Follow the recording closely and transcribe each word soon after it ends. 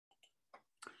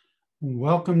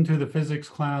Welcome to the physics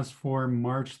class for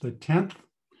March the 10th.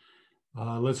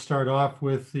 Let's start off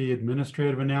with the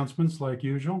administrative announcements like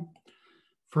usual.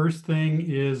 First thing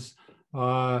is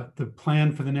the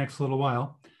plan for the next little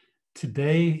while.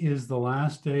 Today is the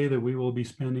last day that we will be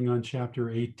spending on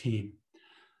chapter 18.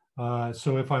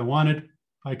 So if I wanted,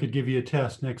 I could give you a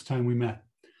test next time we met.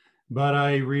 But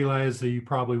I realize that you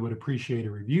probably would appreciate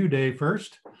a review day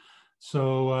first.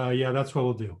 So yeah, that's what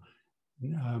we'll do.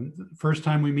 First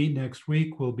time we meet next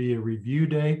week will be a review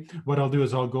day. What I'll do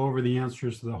is I'll go over the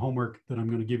answers to the homework that I'm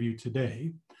going to give you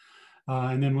today.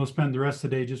 And then we'll spend the rest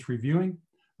of the day just reviewing.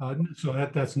 So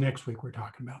that's next week we're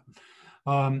talking about.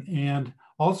 And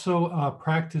also a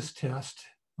practice test.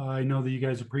 I know that you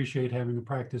guys appreciate having a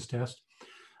practice test.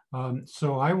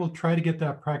 So I will try to get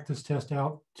that practice test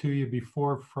out to you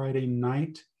before Friday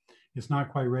night. It's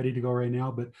not quite ready to go right now,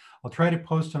 but I'll try to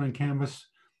post it on Canvas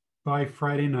by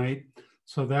Friday night.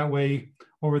 So that way,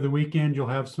 over the weekend, you'll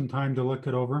have some time to look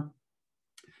it over.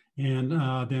 And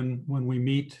then when we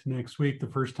meet next week, the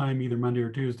first time, either Monday or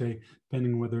Tuesday,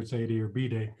 depending on whether it's A day or B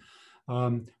day,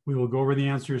 we will go over the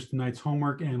answers to tonight's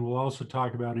homework, and we'll also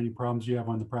talk about any problems you have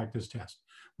on the practice test.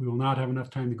 We will not have enough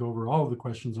time to go over all of the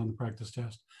questions on the practice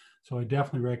test. So I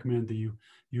definitely recommend that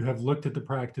you have looked at the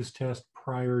practice test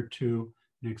prior to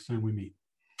next time we meet.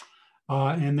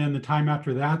 And then the time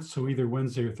after that, so either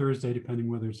Wednesday or Thursday,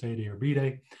 depending whether it's A day or B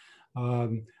day,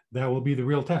 that will be the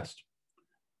real test.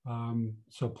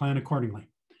 So plan accordingly.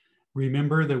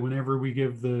 Remember that whenever we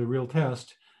give the real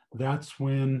test, that's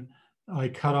when I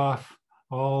cut off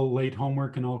all late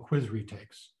homework and all quiz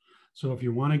retakes. So if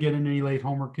you want to get any late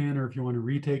homework in, or if you want to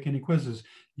retake any quizzes,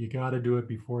 you got to do it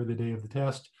before the day of the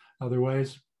test.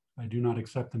 Otherwise, I do not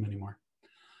accept them anymore.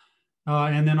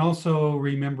 And then also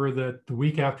remember that the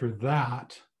week after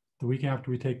that, the week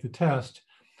after we take the test,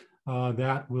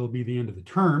 that will be the end of the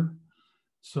term.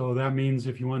 So that means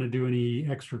if you want to do any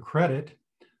extra credit,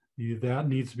 that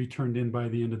needs to be turned in by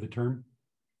the end of the term.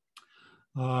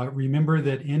 Remember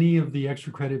that any of the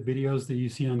extra credit videos that you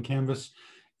see on Canvas,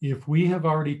 if we have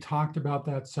already talked about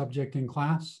that subject in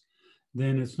class,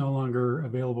 then it's no longer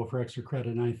available for extra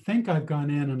credit. And I think I've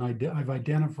gone in and I've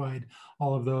identified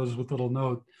all of those with a little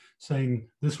note saying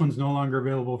this one's no longer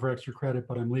available for extra credit,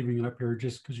 but I'm leaving it up here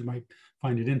just because you might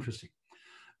find it interesting.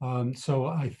 So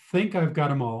I think I've got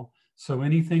them all. So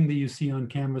anything that you see on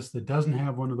Canvas that doesn't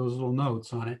have one of those little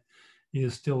notes on it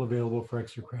is still available for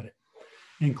extra credit,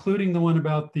 including the one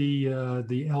about the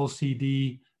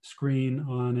LCD screen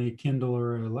on a Kindle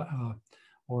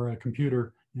or a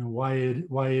computer. You know,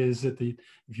 why is it that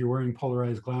if you're wearing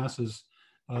polarized glasses,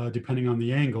 depending on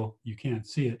the angle, you can't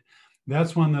see it?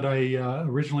 That's one that I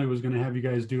originally was going to have you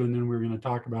guys do, and then we were going to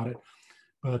talk about it.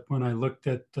 But when I looked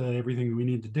at everything we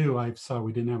need to do, I saw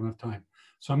we didn't have enough time.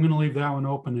 So I'm going to leave that one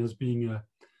open as being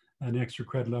an extra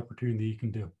credit opportunity you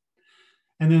can do.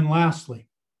 And then lastly,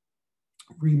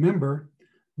 remember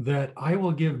that I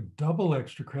will give double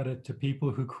extra credit to people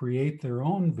who create their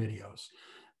own videos.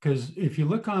 Because if you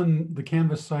look on the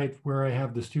Canvas site where I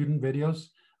have the student videos,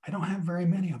 I don't have very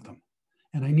many of them,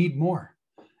 and I need more.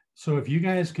 So if you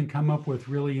guys can come up with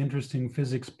really interesting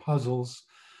physics puzzles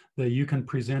that you can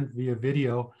present via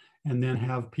video and then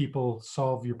have people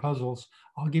solve your puzzles,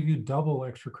 I'll give you double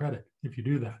extra credit if you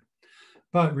do that.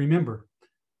 But remember,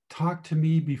 talk to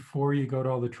me before you go to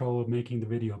all the trouble of making the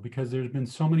video, because there's been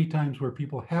so many times where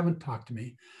people haven't talked to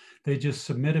me. They just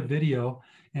submit a video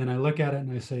and I look at it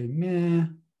and I say, meh.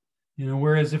 You know,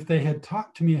 whereas if they had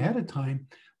talked to me ahead of time,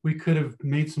 we could have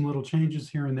made some little changes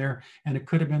here and there, and it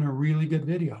could have been a really good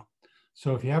video.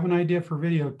 So if you have an idea for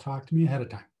video, talk to me ahead of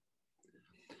time.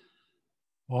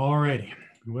 All righty.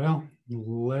 Well,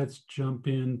 let's jump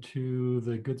into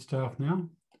the good stuff now.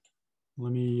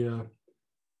 Let me,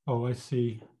 oh, I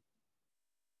see.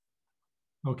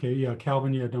 Okay, yeah,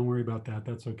 Calvin, yeah, don't worry about that.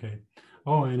 That's okay.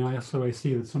 Oh, and I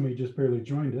see that somebody just barely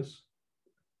joined us.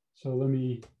 So let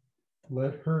me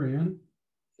let her in.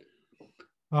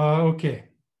 Okay.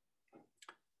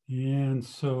 And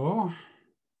so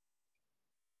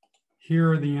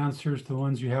here are the answers to the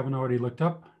ones you haven't already looked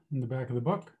up in the back of the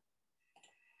book.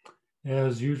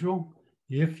 As usual,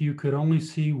 if you could only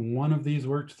see one of these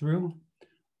worked through,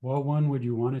 what one would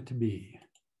you want it to be?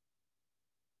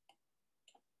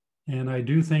 And I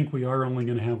do think we are only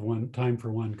going to have time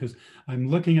for one, because I'm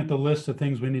looking at the list of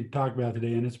things we need to talk about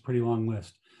today, and it's a pretty long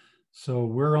list. So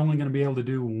we're only going to be able to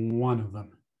do one of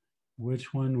them.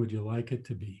 Which one would you like it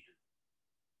to be?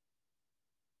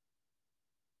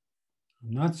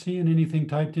 I'm not seeing anything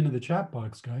typed into the chat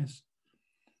box, guys.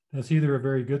 That's either a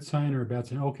very good sign or a bad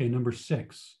sign. Okay, number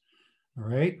 6. All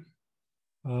right.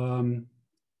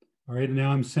 All right, and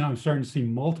now I'm starting to see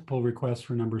multiple requests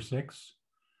for number 6.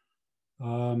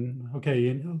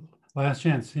 Okay, last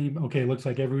chance. Okay, looks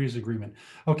like everybody's agreement.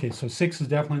 Okay, so 6 is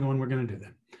definitely the one we're going to do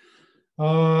then.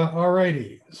 All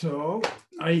righty, so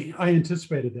I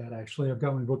anticipated that actually. I've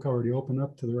got my book already open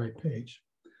up to the right page.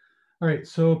 All right,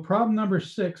 so problem number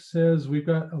 6 says we've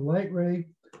got a light ray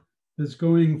that's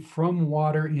going from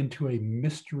water into a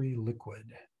mystery liquid.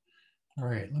 All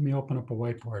right, let me open up a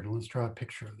whiteboard and let's draw a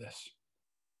picture of this.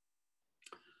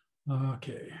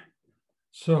 Okay,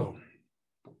 so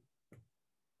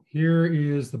here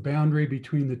is the boundary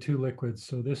between the two liquids.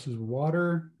 So this is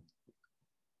water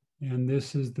and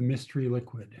this is the mystery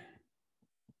liquid.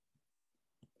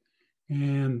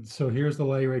 And so here's the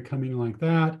light ray coming like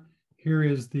that. Here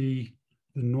is the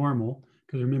normal,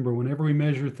 because remember, whenever we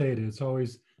measure theta, it's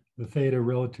always the theta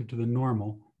relative to the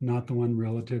normal, not the one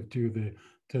relative to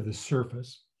the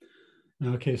surface.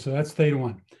 Okay, so that's theta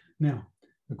 1. Now,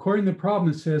 according to the problem,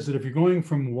 it says that if you're going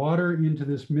from water into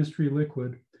this mystery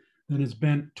liquid, then it's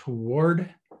bent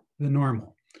toward the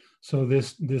normal. So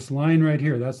this line right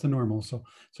here, that's the normal. So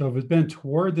if it's bent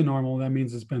toward the normal, that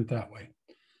means it's bent that way.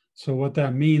 So what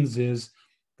that means is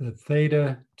that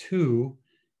theta 2,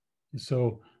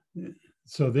 so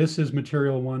this is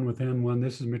material 1 with N1,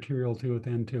 this is material 2 with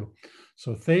N2.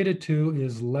 So theta 2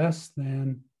 is less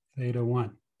than theta 1.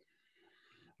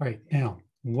 All right, now,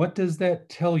 what does that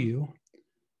tell you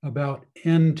about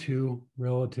N2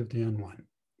 relative to N1?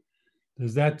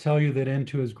 Does that tell you that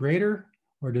N2 is greater,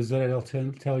 or does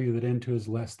that tell you that N2 is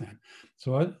less than?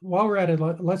 So while we're at it,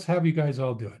 let's have you guys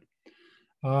all do it.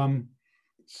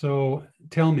 So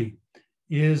tell me,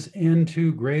 is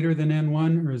N2 greater than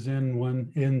N1, or is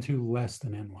N2 less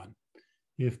than N1?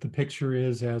 If the picture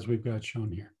is as we've got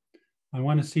shown here. I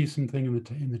want to see something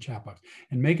in the chat box,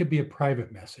 and make it be a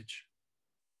private message.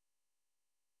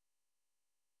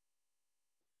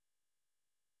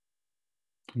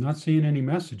 I'm not seeing any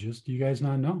messages. Do you guys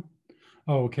not know?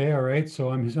 Oh, okay, all right.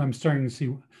 So I'm starting to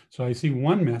see. So I see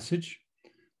one message.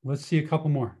 Let's see a couple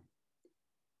more.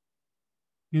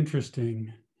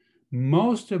 Interesting.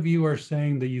 Most of you are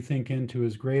saying that you think N2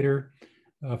 is greater.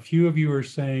 A few of you are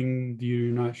saying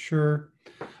you're not sure.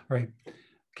 All right.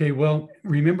 Okay, well,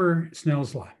 remember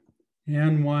Snell's law.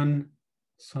 N1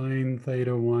 sine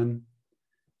theta 1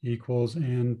 equals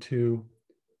N2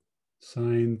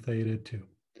 sine theta 2.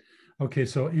 Okay,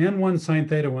 so N1 sine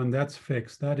theta 1, that's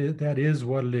fixed. That is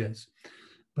what it is.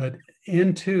 But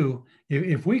N2,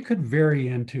 if we could vary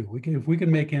N2, if we could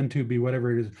make N2 be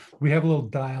whatever it is, we have a little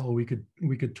dial we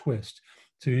could twist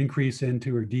to increase N2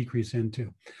 or decrease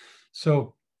N2.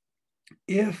 So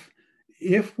if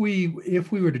we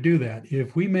were to do that,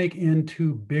 if we make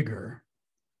N2 bigger,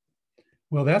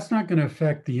 well, that's not going to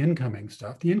affect the incoming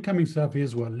stuff. The incoming stuff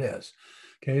is what it is.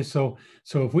 Okay, so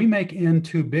if we make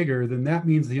N2 bigger, then that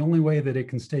means the only way that it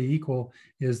can stay equal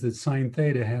is that sine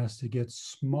theta has to get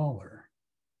smaller.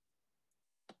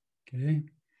 Okay,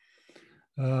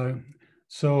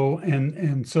 so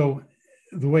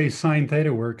the way sine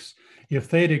theta works, if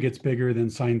theta gets bigger, then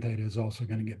sine theta is also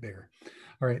going to get bigger.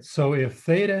 All right, so if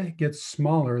theta gets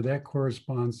smaller, that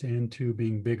corresponds to N2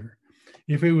 being bigger.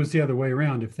 If it was the other way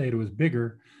around, if theta was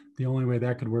bigger, the only way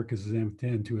that could work is if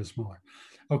N2 is smaller.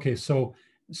 Okay, so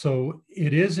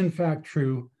it is in fact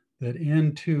true that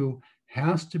N2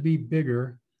 has to be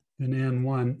bigger than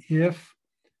N1 if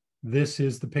this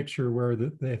is the picture where the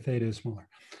theta is smaller.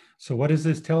 So what does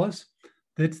this tell us?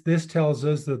 This tells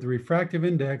us that the refractive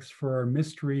index for our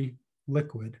mystery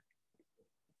liquid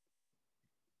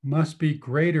must be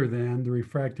greater than the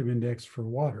refractive index for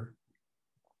water.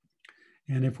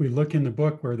 And if we look in the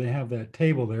book where they have that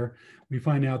table there, we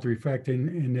find out the refractive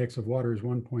index of water is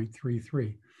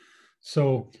 1.33.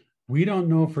 So we don't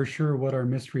know for sure what our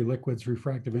mystery liquid's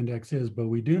refractive index is, but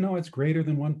we do know it's greater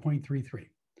than 1.33.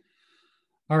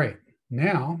 All right,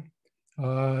 now,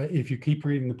 if you keep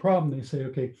reading the problem, they say,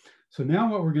 okay, so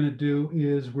now what we're going to do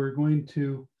is we're going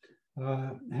to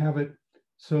have it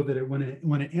so that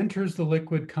when it enters the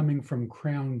liquid coming from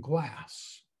crown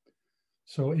glass,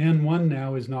 so N1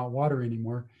 now is not water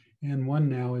anymore. N1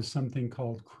 now is something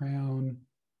called crown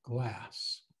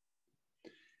glass.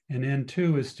 And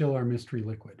N2 is still our mystery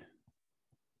liquid.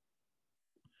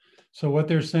 So what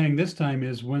they're saying this time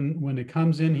is when it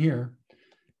comes in here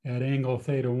at angle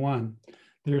theta 1,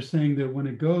 they're saying that when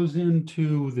it goes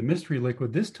into the mystery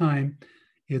liquid, this time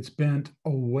it's bent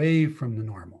away from the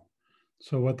normal.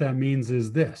 So what that means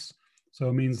is this. So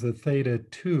it means that theta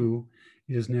 2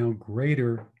 is now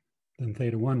greater than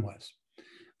theta 1 was.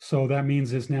 So that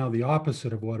means it's now the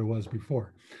opposite of what it was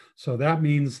before. So that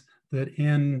means that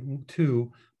N2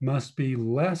 must be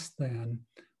less than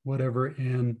whatever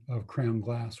n of crown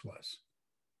glass was.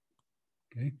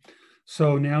 Okay,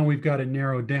 so now we've got it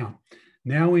narrowed down.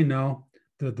 Now we know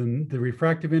that the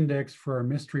refractive index for our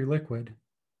mystery liquid,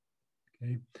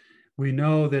 okay, we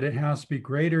know that it has to be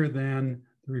greater than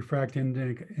the refractive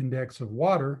index of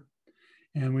water,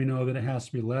 and we know that it has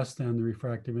to be less than the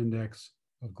refractive index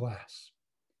of glass.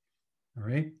 All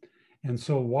right, and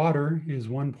so water is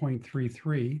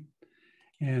 1.33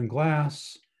 and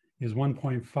glass is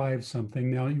 1.5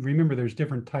 something. Now remember, there's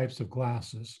different types of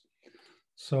glasses.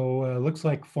 So it looks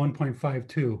like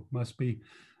 1.52 must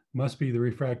be the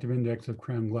refractive index of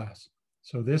crown glass.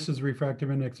 So this is the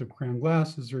refractive index of crown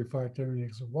glass, this is the refractive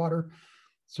index of water.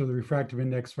 So the refractive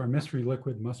index of our mystery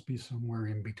liquid must be somewhere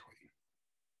in between.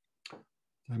 Does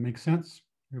that make sense?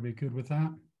 Everybody good with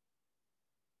that?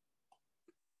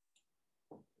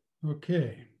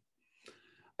 Okay.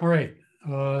 All right.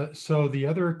 So the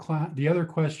other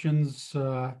questions,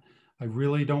 I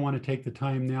really don't want to take the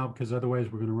time now because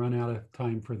otherwise we're going to run out of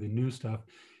time for the new stuff.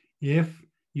 If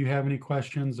you have any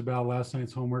questions about last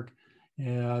night's homework,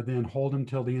 then hold them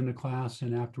till the end of class.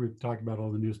 And after we've talked about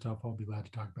all the new stuff, I'll be glad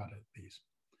to talk about these.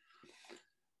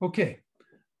 Okay.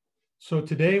 So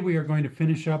today we are going to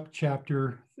finish up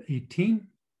chapter 18.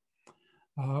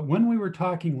 When we were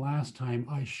talking last time,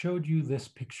 I showed you this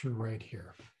picture right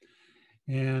here.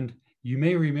 And you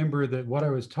may remember that what I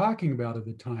was talking about at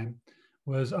the time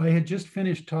was I had just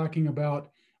finished talking about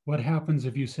what happens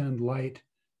if you send light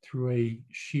through a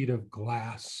sheet of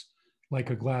glass,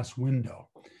 like a glass window,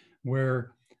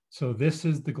 where, so this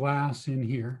is the glass in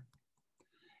here.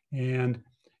 And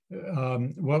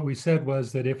what we said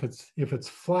was that if it's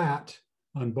flat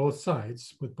on both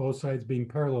sides, with both sides being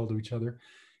parallel to each other,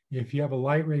 if you have a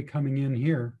light ray coming in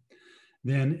here,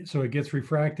 then, so it gets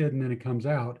refracted and then it comes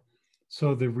out.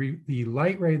 So the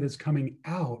light ray that's coming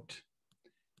out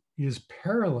is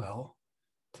parallel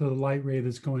to the light ray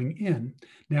that's going in.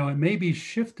 Now it may be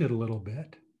shifted a little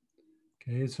bit.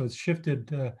 Okay, so it's shifted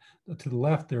to the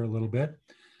left there a little bit,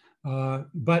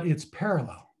 but it's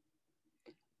parallel.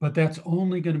 But that's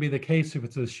only going to be the case if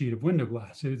it's a sheet of window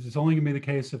glass. It's only going to be the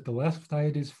case if the left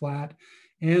side is flat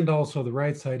and also the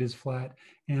right side is flat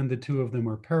and the two of them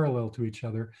are parallel to each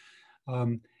other.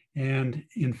 And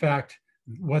in fact,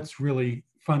 what's really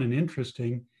fun and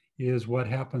interesting is what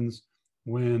happens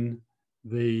when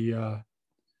the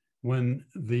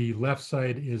left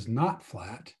side is not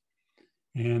flat.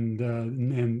 And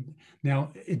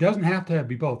now it doesn't have to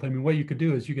be both. I mean, what you could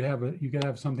do is you could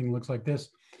have something that looks like this,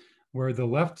 where the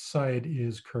left side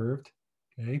is curved,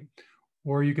 okay?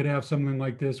 Or you could have something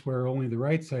like this where only the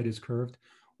right side is curved.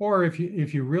 Or if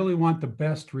you really want the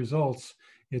best results,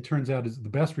 it turns out the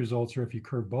best results are if you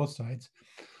curve both sides.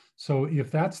 So if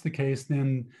that's the case,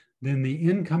 then the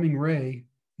incoming ray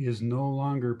is no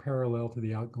longer parallel to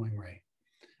the outgoing ray.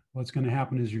 What's going to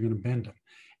happen is you're going to bend them.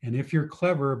 And if you're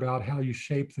clever about how you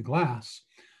shape the glass,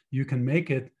 you can make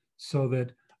it so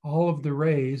that all of the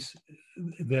rays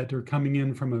that are coming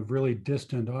in from a really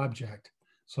distant object,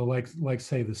 so like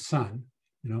say the sun,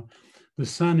 the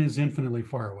sun is infinitely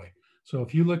far away. So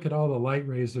if you look at all the light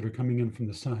rays that are coming in from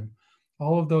the sun,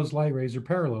 all of those light rays are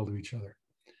parallel to each other.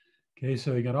 Okay,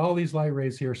 so you got all these light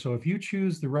rays here. So if you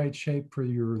choose the right shape for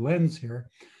your lens here,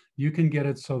 you can get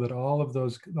it so that all of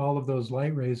those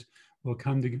light rays will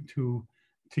come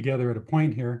together at a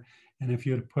point here. And if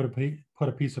you put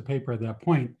a piece of paper at that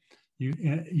point,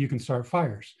 you can start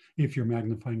fires if your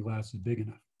magnifying glass is big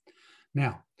enough.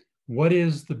 Now, what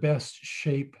is the best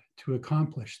shape to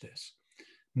accomplish this?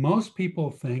 Most people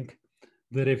think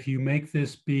that if you make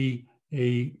this be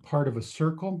a part of a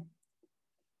circle,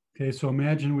 okay, so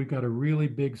imagine we've got a really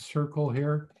big circle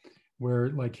here where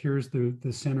like here's the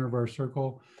center of our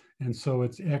circle. And so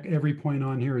it's every point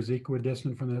on here is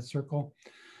equidistant from that circle.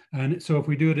 And so if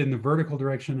we do it in the vertical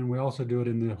direction and we also do it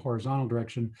in the horizontal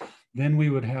direction, then we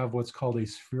would have what's called a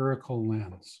spherical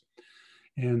lens.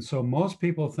 And so most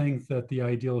people think that the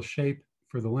ideal shape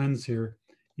for the lens here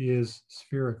is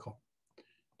spherical.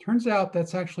 Turns out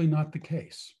that's actually not the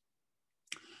case.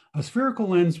 A spherical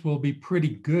lens will be pretty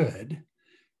good.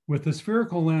 With the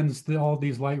spherical lens, all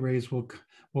these light rays will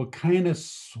kind of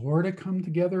sort of come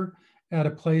together at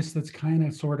a place that's kind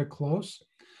of sort of close,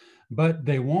 but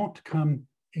they won't come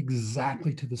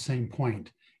exactly to the same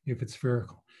point if it's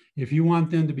spherical. If you want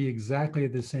them to be exactly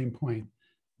at the same point,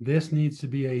 this needs to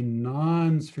be a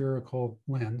non-spherical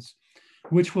lens,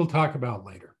 which we'll talk about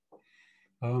later.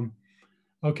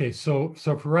 Okay, so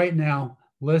for right now,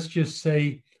 let's just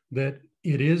say that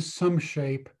it is some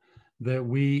shape that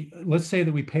let's say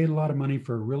that we paid a lot of money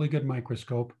for a really good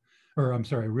microscope, or I'm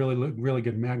sorry, really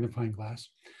good magnifying glass.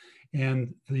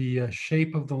 And the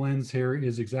shape of the lens here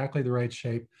is exactly the right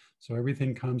shape. So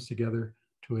everything comes together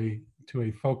to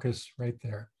a focus right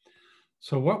there.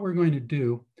 So what we're going to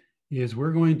do is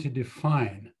we're going to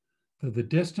define that the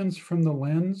distance from the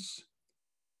lens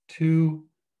to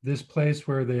this place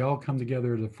where they all come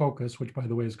together to focus, which by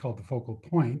the way is called the focal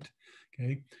point,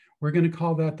 okay? We're going to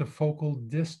call that the focal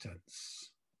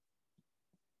distance.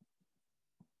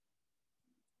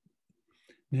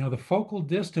 Now the focal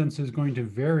distance is going to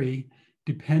vary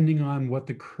depending on what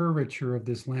the curvature of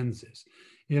this lens is.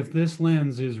 If this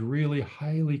lens is really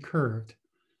highly curved,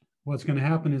 what's going to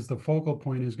happen is the focal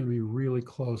point is going to be really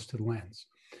close to the lens.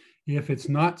 If it's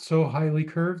not so highly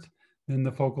curved, then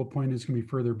the focal point is going to be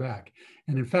further back.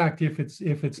 And in fact, if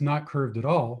it's not curved at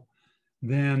all,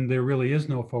 then there really is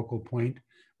no focal point,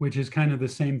 which is kind of the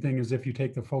same thing as if you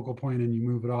take the focal point and you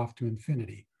move it off to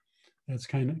infinity. That's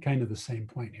kind of the same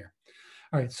point here.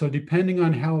 All right, so depending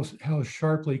on how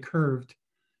sharply curved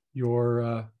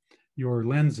your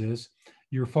lens is,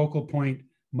 your focal point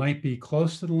might be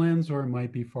close to the lens or it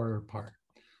might be far apart.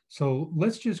 So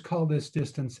let's just call this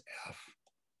distance F.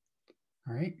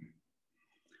 All right.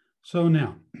 So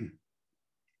now,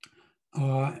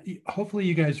 hopefully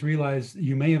you guys realize,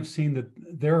 you may have seen that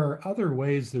there are other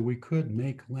ways that we could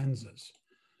make lenses.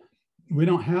 We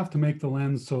don't have to make the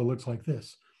lens so it looks like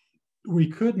this. We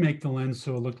could make the lens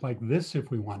so it looked like this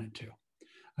if we wanted to.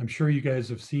 I'm sure you guys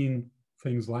have seen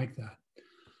things like that.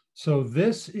 So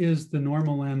this is the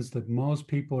normal lens that most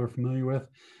people are familiar with.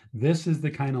 This is the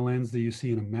kind of lens that you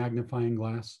see in a magnifying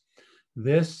glass.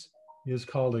 This is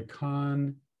called a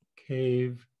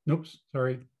concave,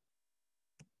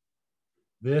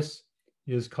 This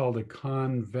is called a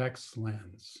convex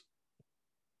lens.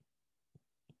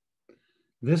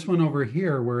 This one over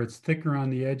here, where it's thicker on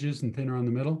the edges and thinner on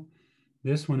the middle,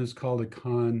 this one is called a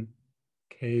concave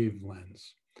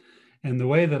lens. And the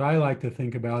way that I like to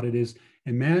think about it is,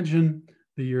 imagine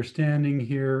that you're standing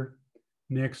here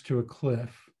next to a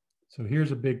cliff. So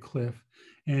here's a big cliff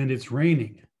and it's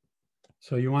raining.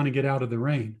 So you want to get out of the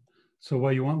rain. So what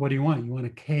do you want? You want a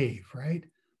cave, right?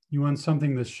 You want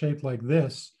something that's shaped like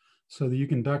this so that you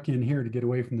can duck in here to get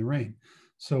away from the rain.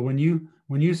 So when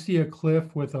you see a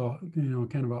cliff with a,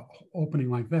 kind of a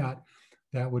opening like that,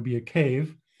 that would be a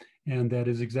cave. And that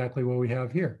is exactly what we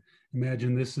have here.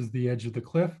 Imagine this is the edge of the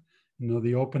cliff.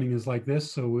 The opening is like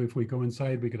this. So if we go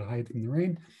inside, we could hide from the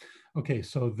rain. Okay,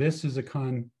 so this is a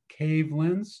concave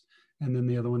lens, and then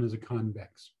the other one is a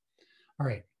convex. All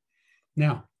right,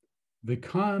 now the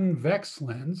convex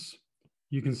lens,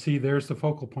 you can see there's the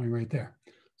focal point right there.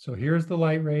 So here's the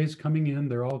light rays coming in.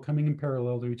 They're all coming in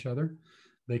parallel to each other.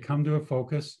 They come to a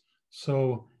focus.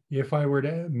 So if I were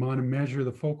to want to measure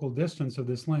the focal distance of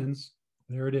this lens,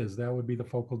 there it is. That would be the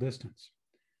focal distance.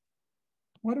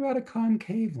 What about a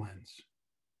concave lens?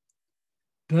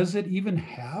 Does it even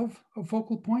have a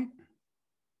focal point?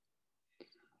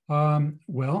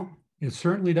 Well, it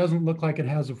certainly doesn't look like it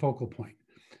has a focal point,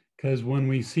 because when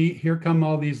we see, here come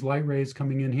all these light rays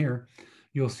coming in here,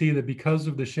 you'll see that because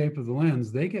of the shape of the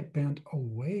lens, they get bent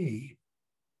away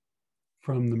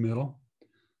from the middle.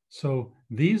 So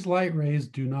these light rays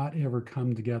do not ever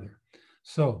come together.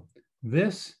 So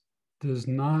this does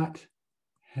not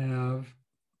have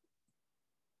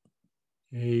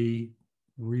a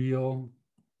real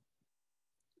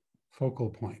focal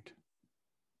point.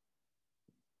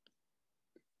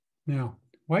 Now,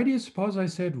 why do you suppose I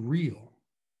said real?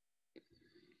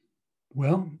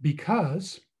 Well,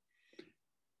 because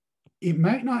it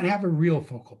might not have a real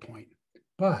focal point,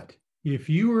 but if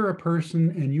you were a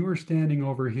person and you were standing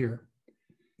over here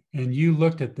and you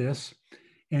looked at this,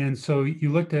 and so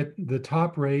you looked at the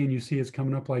top ray and you see it's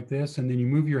coming up like this, and then you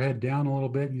move your head down a little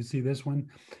bit, and you see this one,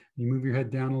 you move your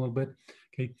head down a little bit.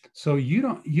 Okay, so you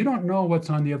don't know what's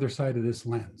on the other side of this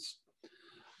lens,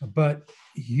 but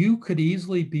you could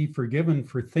easily be forgiven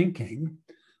for thinking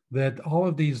that all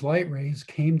of these light rays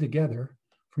came together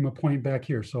from a point back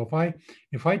here. So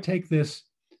if I take this,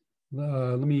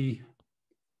 let me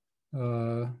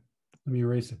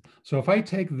erase it. So if I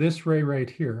take this ray right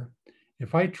here,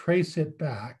 if I trace it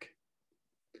back,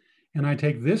 and I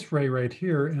take this ray right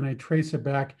here and I trace it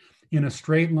back in a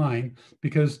straight line,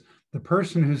 because the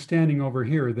person who's standing over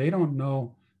here, they don't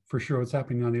know for sure what's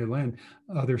happening on the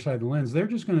other side of the lens. They're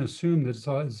just going to assume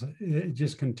that it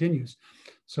just continues.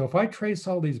 So if I trace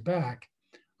all these back,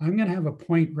 I'm going to have a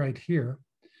point right here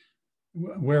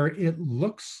where it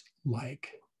looks like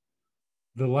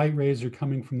the light rays are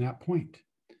coming from that point.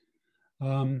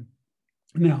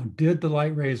 Now, did the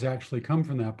light rays actually come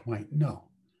from that point? No,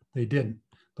 they didn't.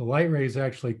 The light rays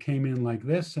actually came in like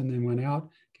this and then went out,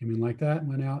 came in like that and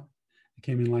went out, It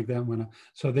came in like that and went up.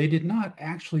 So they did not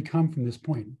actually come from this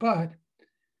point, but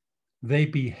they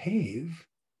behave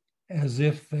as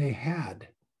if they had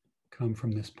come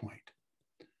from this point.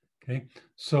 Okay,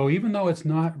 so even though it's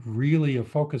not really a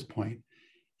focus point,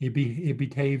 it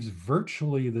behaves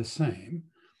virtually the same.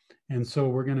 And so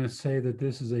we're going to say that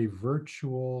this is a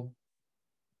virtual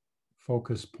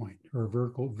focus point or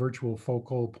a virtual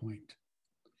focal point.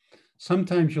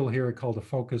 Sometimes you'll hear it called a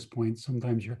focus point.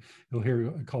 Sometimes you'll hear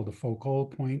it called a focal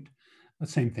point. The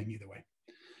same thing either way.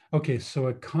 Okay, so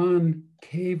a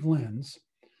concave lens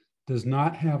does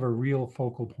not have a real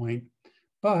focal point,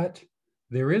 but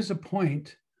there is a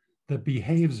point that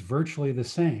behaves virtually the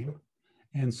same.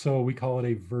 And so we call it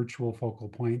a virtual focal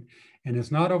point. And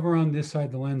it's not over on this side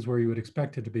of the lens where you would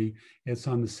expect it to be. It's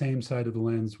on the same side of the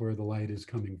lens where the light is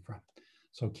coming from.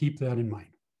 So keep that in mind.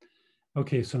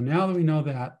 Okay, so now that we know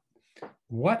that,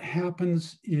 what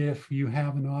happens if you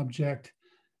have an object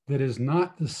that is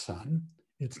not the sun?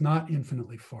 It's not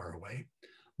infinitely far away.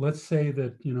 Let's say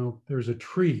that, you know, there's a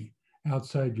tree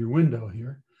outside your window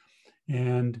here,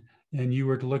 and you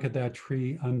were to look at that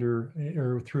tree under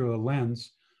or through a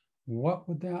lens. What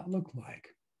would that look like?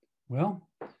 Well,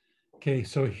 okay,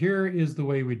 so here is the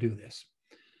way we do this.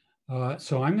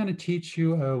 So I'm going to teach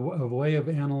you a way of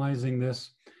analyzing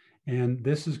this, and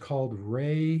this is called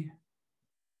ray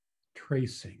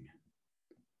tracing.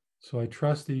 So I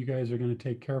trust that you guys are going to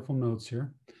take careful notes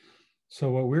here. So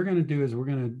what we're going to do is we're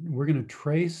going to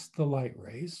trace the light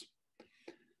rays.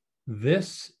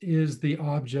 This is the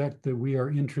object that we are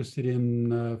interested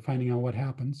in finding out what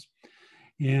happens.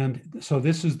 And so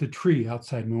this is the tree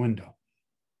outside my window.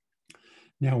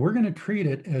 Now we're going to treat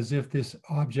it as if this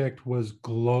object was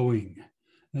glowing.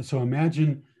 And so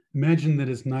imagine that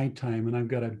it's nighttime and I've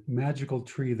got a magical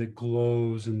tree that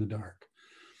glows in the dark.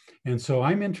 And so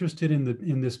I'm interested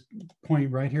in this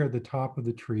point right here at the top of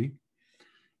the tree.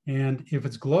 And if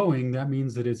it's glowing, that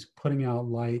means that it's putting out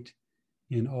light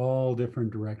in all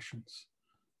different directions.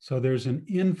 So there's an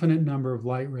infinite number of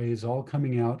light rays all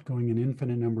coming out, going in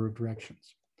infinite number of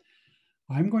directions.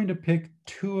 I'm going to pick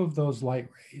 2 of those light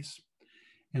rays,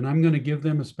 and I'm going to give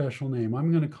them a special name.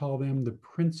 I'm going to call them the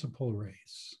principal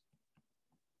rays.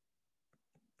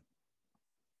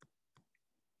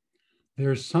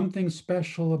 There's something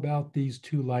special about these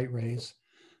 2 light rays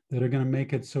that are going to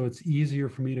make it so it's easier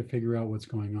for me to figure out what's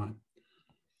going on.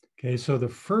 Okay, so the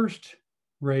first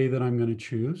ray that I'm going to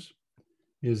choose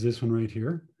is this one right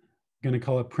here. I'm going to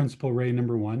call it principal ray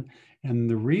number 1. And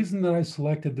the reason that I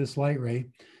selected this light ray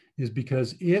is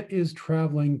because it is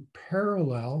traveling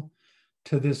parallel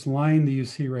to this line that you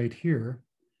see right here.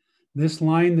 This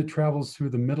line that travels through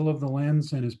the middle of the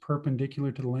lens and is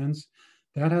perpendicular to the lens,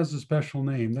 that has a special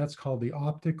name. That's called the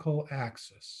optical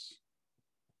axis.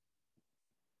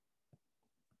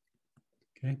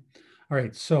 Okay, all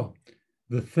right, so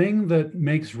the thing that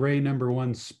makes ray number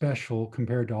 1 special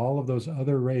compared to all of those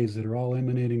other rays that are all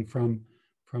emanating from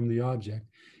the object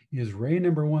is ray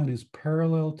number 1 is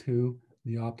parallel to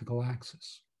the optical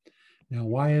axis. Now,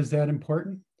 why is that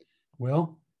important?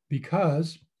 Well,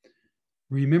 because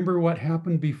remember what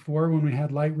happened before when we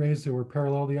had light rays that were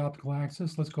parallel to the optical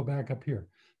axis? Let's go back up here.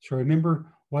 So remember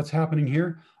what's happening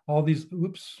here? All these,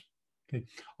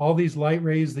 all these light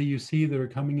rays that you see that are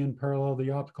coming in parallel to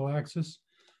the optical axis,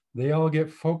 they all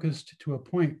get focused to a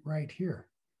point right here.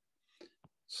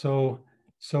 So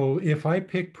if I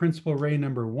pick principal ray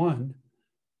number 1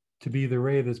 to be the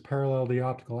ray that's parallel to the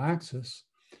optical axis,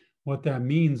 what that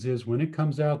means is when it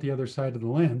comes out the other side of the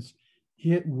lens,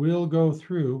 it will go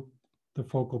through the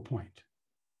focal point,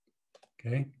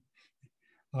 okay?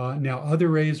 Now other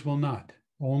rays will not,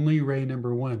 only ray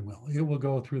number 1 will. It will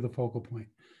go through the focal point.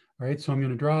 All right, so I'm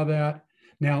gonna draw that.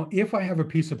 Now, if I have a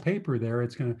piece of paper there,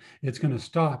 it's gonna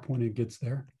stop when it gets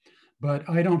there, but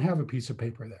I don't have a piece of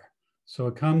paper there. So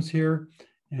it comes here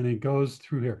and it goes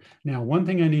through here. Now, one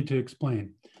thing I need to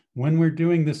explain, when we're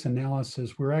doing this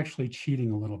analysis, we're actually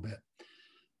cheating a little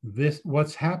bit.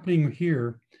 What's happening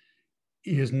here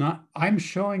is not, I'm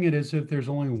showing it as if there's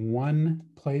only one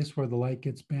place where the light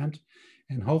gets bent.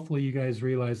 And hopefully you guys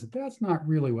realize that that's not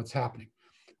really what's happening.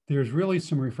 There's really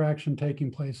some refraction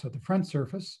taking place at the front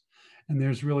surface, and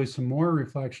there's really some more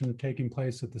reflection taking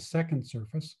place at the second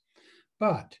surface.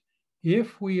 But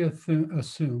if we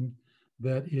assume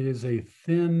that it is a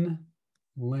thin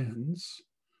lens,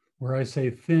 where I say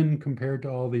thin compared to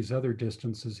all these other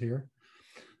distances here,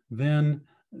 then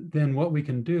what we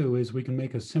can do is we can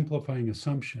make a simplifying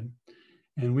assumption,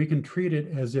 and we can treat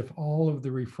it as if all of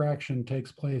the refraction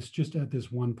takes place just at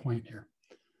this one point here.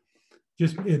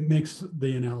 It makes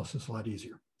the analysis a lot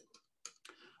easier.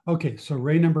 Okay, so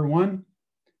ray number 1,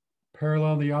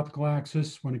 parallel to the optical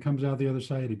axis. When it comes out the other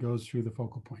side, it goes through the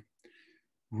focal point.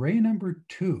 Ray number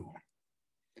 2,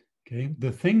 okay,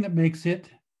 the thing that makes it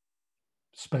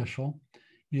special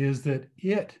is that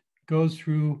it goes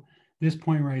through this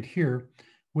point right here,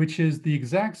 which is the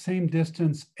exact same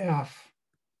distance f.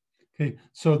 Okay,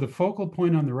 so the focal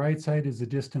point on the right side is the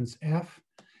distance f,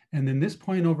 and then this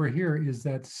point over here is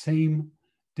that same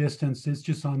distance. It's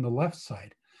just on the left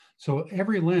side. So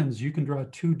every lens, you can draw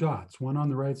 2 dots, one on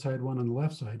the right side, one on the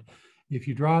left side. If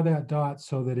you draw that dot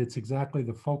so that it's exactly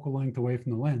the focal length away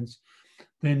from the lens,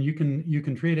 then you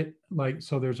can treat it like,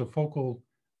 so there's a focal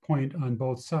point on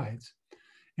both sides.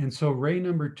 And so ray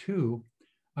number 2,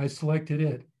 I selected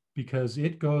it because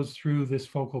it goes through this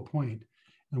focal point.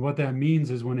 And what that means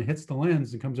is when it hits the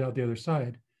lens and comes out the other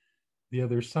side,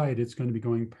 it's going to be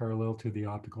going parallel to the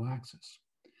optical axis.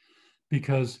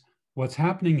 Because what's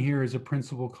happening here is a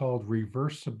principle called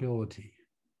reversibility.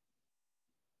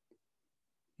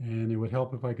 And it would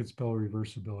help if I could spell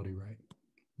reversibility right.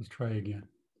 Let's try again.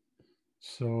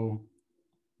 So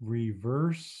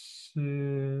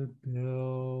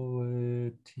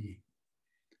reversibility.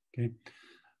 Okay.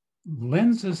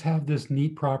 Lenses have this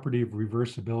neat property of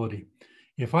reversibility.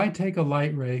 If I take a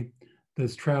light ray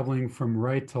that's traveling from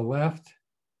right to left,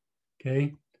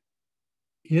 okay,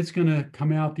 it's going to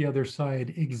come out the other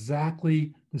side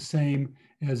exactly the same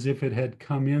as if it had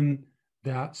come in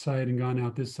that side and gone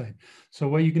out this side. So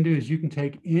what you can do is you can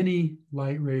take any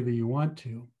light ray that you want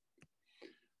to.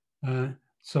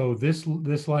 So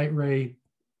this light ray,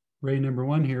 ray number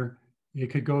 1 here, it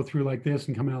could go through like this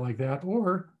and come out like that,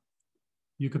 or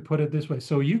you could put it this way.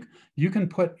 So you can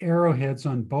put arrowheads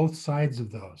on both sides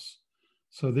of those.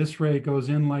 So this ray goes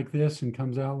in like this and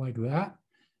comes out like that.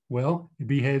 Well, it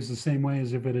behaves the same way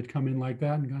as if it had come in like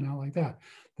that and gone out like that.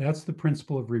 That's the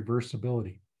principle of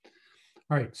reversibility.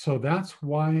 All right, so that's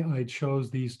why I chose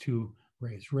these 2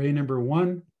 rays. Ray number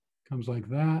 1 comes like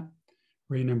that.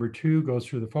 Ray number 2 goes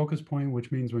through the focus point,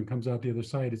 which means when it comes out the other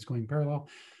side, it's going parallel.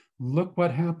 Look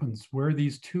what happens where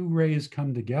these 2 rays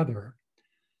come together.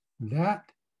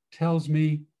 That tells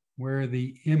me where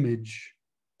the image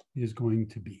is going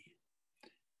to be.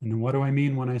 And then what do I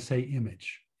mean when I say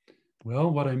image?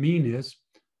 Well, what I mean is,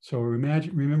 so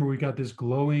remember we got this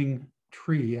glowing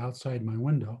tree outside my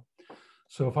window.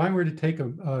 So if I were to take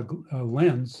a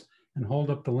lens and hold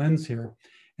up the lens here,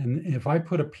 and if I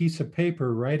put a piece of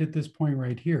paper right at this point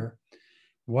right here,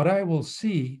 what I will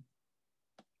see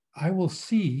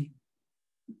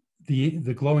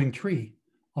the glowing tree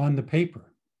on the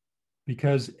paper,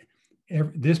 because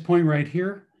this point right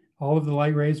here, all of the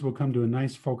light rays will come to a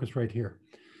nice focus right here.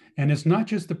 And it's not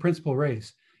just the principal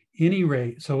rays, any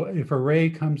ray. So if a ray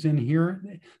comes in here,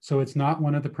 so it's not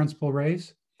one of the principal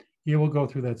rays, it will go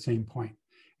through that same point.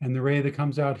 And the ray that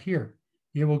comes out here,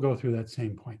 it will go through that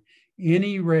same point.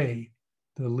 Any ray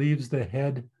that leaves the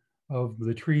head of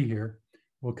the tree here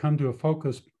will come to a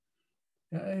focus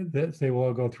that they will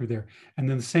all go through there. And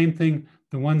then the same thing,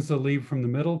 the ones that leave from the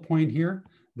middle point here,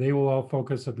 they will all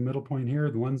focus at the middle point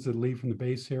here. The ones that leave from the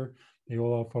base here, they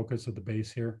will all focus at the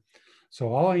base here.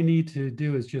 So all I need to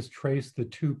do is just trace the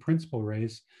 2 principal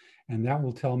rays, and that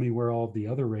will tell me where all the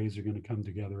other rays are going to come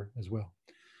together as well.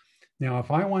 Now, if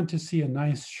I want to see a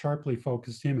nice, sharply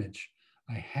focused image,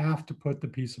 I have to put the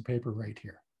piece of paper right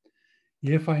here.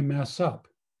 If I mess up,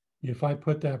 if I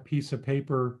put that piece of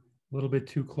paper a little bit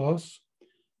too close,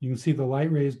 you can see the light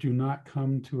rays do not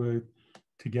come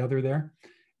together there.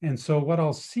 And so what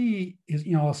I'll see is,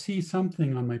 I'll see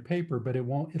something on my paper, but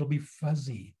it'll be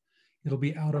fuzzy. It'll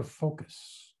be out of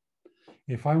focus.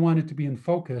 If I want it to be in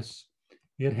focus,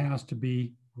 it has to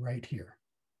be right here.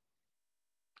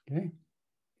 Okay.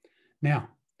 Now,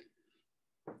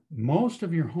 most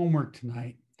of your homework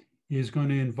tonight is going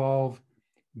to involve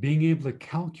being able to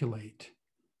calculate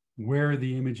where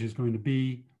the image is going to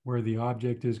be, where the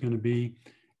object is going to be,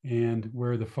 and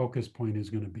where the focus point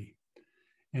is going to be.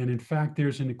 And in fact,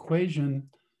 there's an equation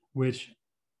which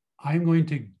I'm going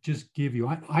to just give you.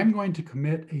 I'm going to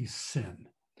commit a sin.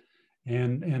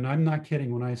 And I'm not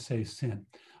kidding when I say sin.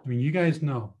 I mean, you guys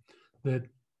know that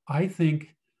I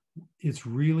think it's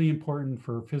really important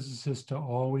for physicists to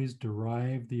always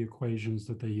derive the equations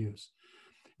that they use.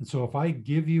 And so if I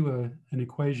give you an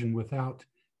equation without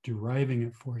deriving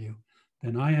it for you,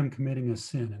 then I am committing a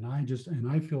sin, and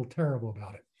I feel terrible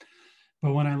about it.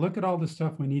 But when I look at all the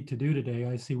stuff we need to do today,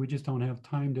 I see we just don't have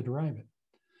time to derive it.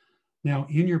 Now,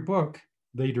 in your book,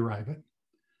 they derive it,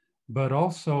 but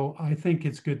also I think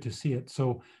it's good to see it.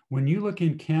 So when you look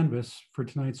in Canvas for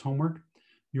tonight's homework,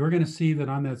 you're going to see that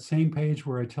on that same page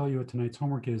where I tell you what tonight's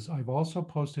homework is, I've also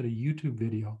posted a YouTube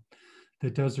video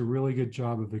that does a really good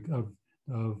job of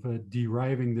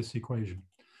deriving this equation.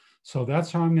 So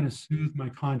that's how I'm going to soothe my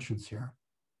conscience here.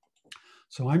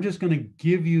 So I'm just going to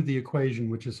give you the equation,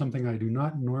 which is something I do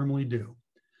not normally do.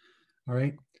 All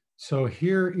right. So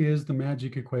here is the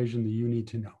magic equation that you need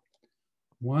to know.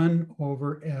 1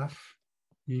 over F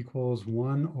equals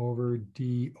 1 over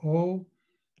dO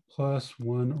plus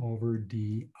 1 over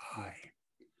di.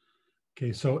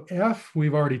 Okay, so F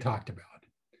we've already talked about.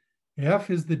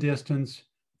 F is the distance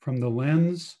from the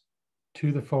lens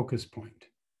to the focus point.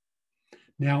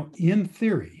 Now, in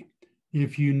theory,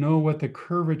 if you know what the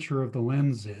curvature of the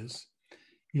lens is,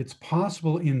 it's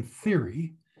possible in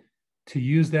theory to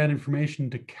use that information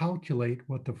to calculate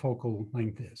what the focal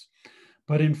length is.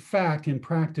 But in fact, in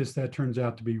practice, that turns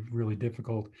out to be really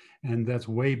difficult. And that's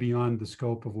way beyond the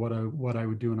scope of what I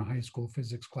would do in a high school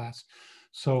physics class.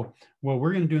 So what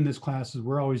we're going to do in this class is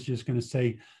we're always just going to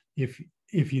say, if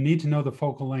you need to know the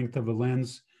focal length of a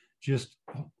lens, just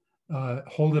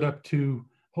hold it up to,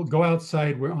 go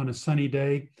outside on a sunny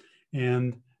day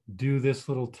and do this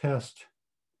little test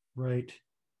right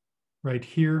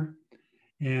here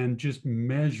and just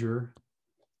measure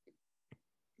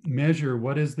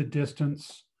what is the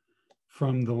distance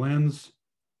from the lens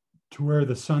to where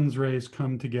the sun's rays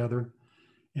come together.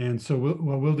 And so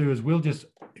what we'll do is we'll just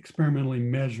experimentally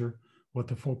measure what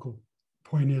the focal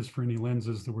point is for any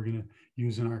lenses that we're going to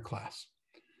use in our class.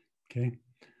 Okay.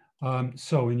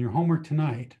 So in your homework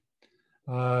tonight,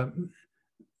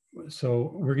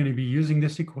 so we're going to be using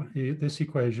this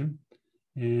equation.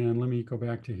 And let me go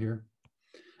back to here.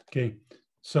 Okay.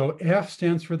 So F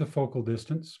stands for the focal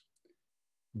distance.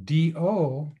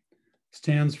 DO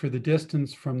stands for the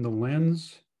distance from the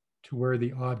lens to where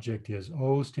the object is.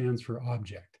 O stands for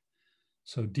object.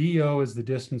 So DO is the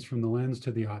distance from the lens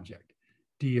to the object.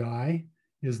 DI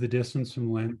is the distance from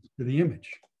the lens to the image.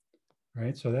 All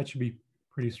right, so that should be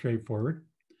pretty straightforward.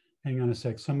 Hang on a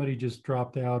sec. Somebody just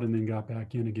dropped out and then got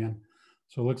back in again.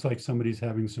 So it looks like somebody's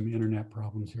having some internet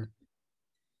problems here.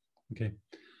 Okay.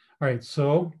 All right,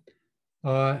 so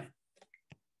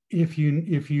if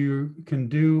you can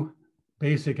do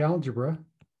basic algebra,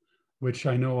 which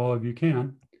I know all of you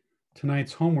can,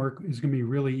 tonight's homework is going to be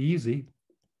really easy.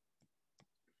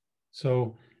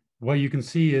 So what you can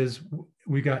see is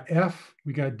we got F,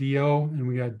 we got DO, and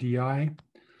we got DI.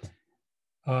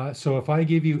 So if I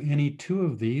give you any two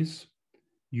of these,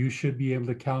 you should be able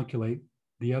to calculate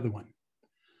the other one.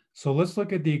 So let's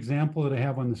look at the example that I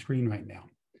have on the screen right now.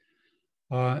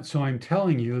 So I'm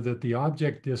telling you that the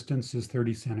object distance is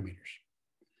 30 centimeters.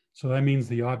 So that means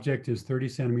the object is 30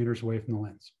 centimeters away from the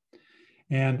lens.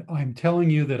 And I'm telling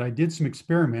you that I did some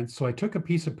experiments. So I took a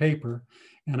piece of paper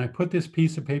and I put this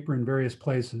piece of paper in various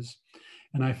places.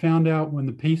 And I found out when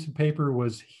the piece of paper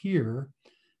was here,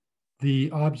 the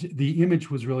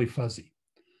image was really fuzzy.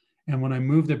 And when I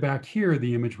moved it back here,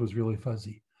 the image was really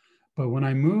fuzzy. But when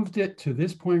I moved it to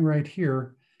this point right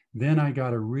here, then I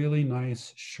got a really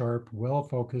nice, sharp,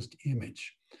 well-focused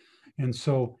image. And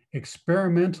so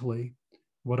experimentally,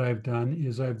 what I've done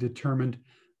is I've determined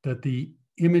that the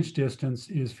image distance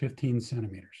is 15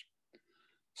 centimeters.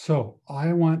 So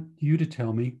I want you to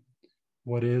tell me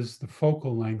what is the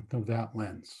focal length of that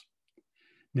lens.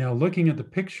 Now, looking at the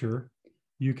picture,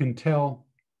 you can tell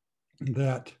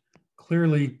that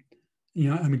clearly,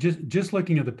 I mean, just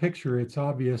looking at the picture, it's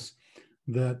obvious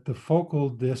that the focal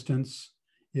distance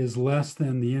is less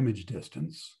than the image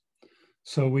distance.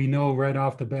 So we know right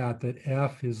off the bat that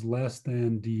F is less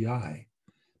than DI,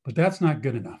 but that's not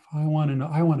good enough. I want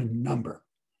a number.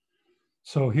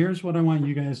 So here's what I want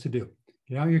you guys to do.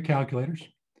 Get out your calculators.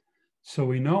 So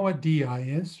we know what DI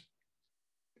is.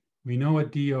 We know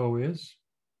what DO is.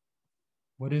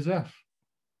 What is F?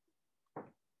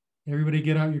 Everybody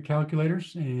get out your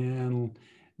calculators, and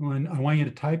I want you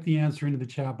to type the answer into the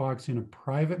chat box in a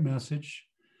private message.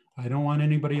 I don't want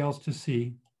anybody else to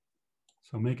see.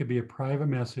 So make it be a private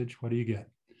message. What do you get?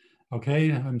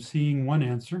 Okay, I'm seeing one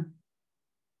answer.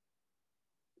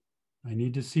 I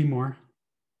need to see more.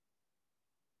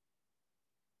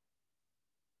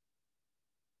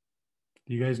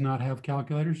 Do you guys not have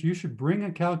calculators? You should bring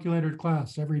a calculator to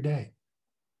class every day.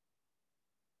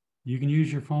 You can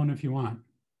use your phone if you want.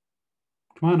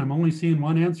 Come on, I'm only seeing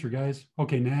one answer, guys.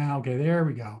 Okay, there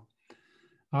we go.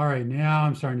 All right, now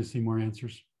I'm starting to see more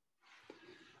answers.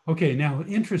 Okay, now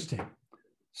interesting.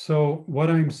 So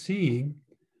what I'm seeing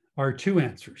are two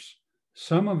answers.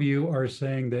 Some of you are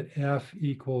saying that F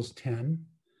equals 10.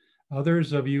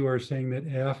 Others of you are saying that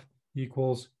F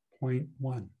equals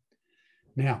 0.1.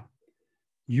 Now,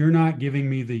 you're not giving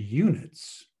me the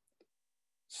units.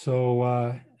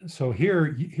 So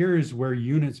here is where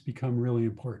units become really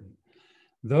important.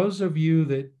 those of you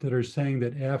that are saying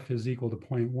that F is equal to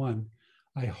 0.1,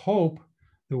 I hope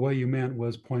that what you meant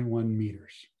was 0.1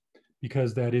 meters,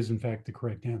 because that is in fact the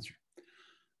correct answer.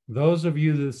 Those of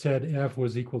you that said F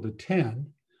was equal to 10,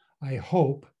 I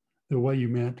hope that what you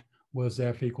meant was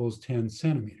F equals 10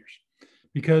 centimeters,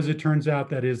 because it turns out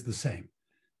that is the same.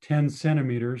 10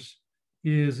 centimeters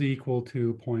is equal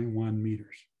to 0.1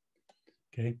 meters,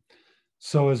 okay?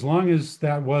 So as long as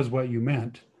that was what you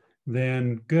meant,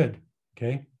 then good,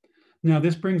 okay? Now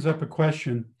this brings up a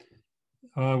question.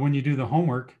 When you do the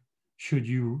homework, should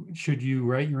you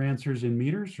write your answers in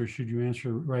meters, or should you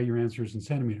write your answers in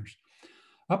centimeters?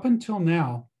 Up until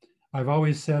now, I've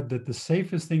always said that the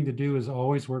safest thing to do is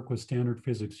always work with standard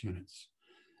physics units.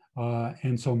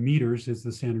 And so meters is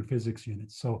the standard physics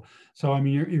unit. So I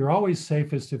mean, you're always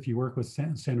safest if you work with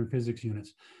standard physics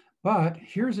units. But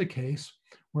here's a case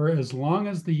where as long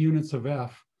as the units of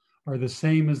F are the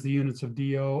same as the units of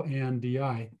DO and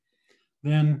DI,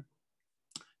 then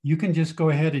you can just go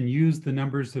ahead and use the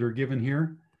numbers that are given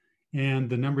here, and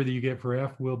the number that you get for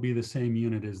F will be the same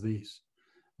unit as these,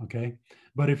 okay?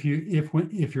 But if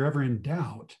you're ever in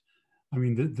doubt, I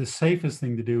mean, the safest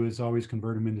thing to do is always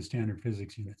convert them into standard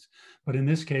physics units. But in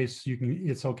this case,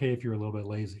 it's okay if you're a little bit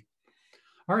lazy.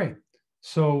 All right,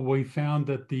 so we found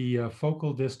that the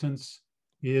focal distance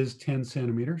is 10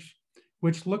 centimeters,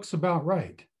 which looks about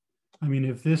right. I mean,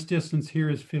 if this distance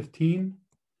here is 15,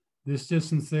 this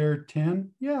distance there,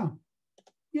 10, yeah,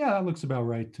 that looks about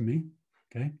right to me,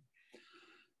 okay?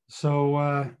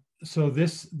 So, so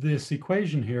this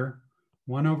equation here,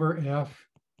 1 over F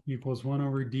equals 1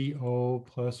 over DO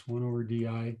plus 1 over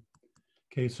DI.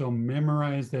 Okay, so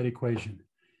memorize that equation.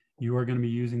 You are going to be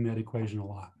using that equation a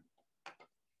lot.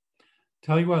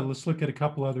 Tell you what, let's look at a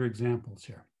couple other examples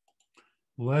here.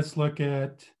 Let's look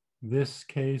at this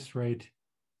case right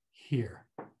here.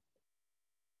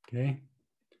 Okay.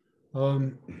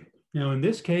 Now, in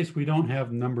this case, we don't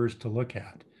have numbers to look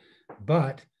at,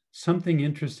 but something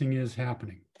interesting is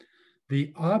happening.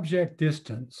 The object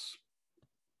distance,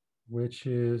 which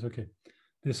is, okay,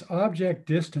 this object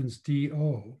distance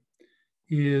DO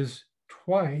is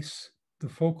twice the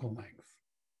focal length.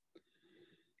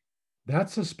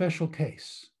 That's a special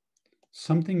case.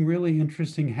 Something really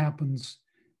interesting happens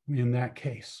in that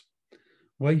case.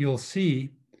 What you'll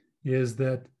see is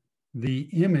that the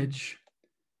image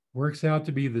works out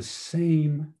to be the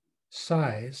same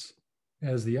size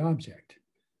as the object.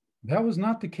 That was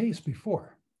not the case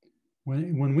before.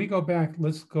 When we go back,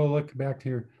 let's go look back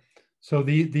here. So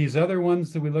these other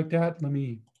ones that we looked at, let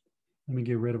me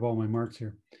get rid of all my marks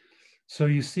here. So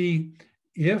you see,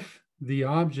 if the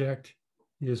object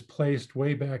is placed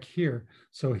way back here,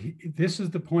 so this is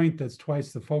the point that's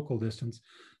twice the focal distance.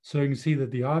 So you can see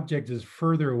that the object is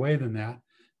further away than that.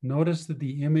 Notice that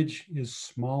the image is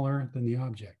smaller than the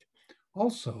object.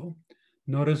 Also,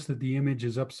 notice that the image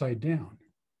is upside down.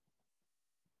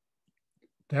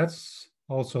 That's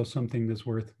also something that's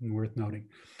worth noting.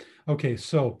 Okay,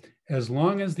 so as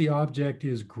long as the object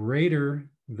is greater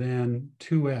than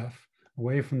 2F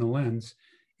away from the lens,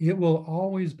 it will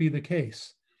always be the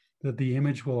case that the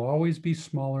image will always be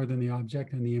smaller than the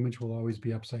object and the image will always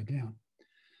be upside down.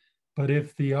 But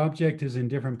if the object is in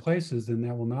different places, then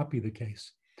that will not be the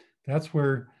case. That's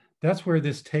where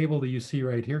this table that you see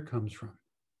right here comes from.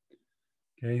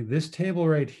 Okay, this table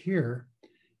right here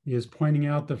is pointing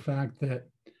out the fact that,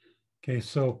 okay,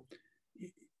 so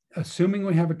assuming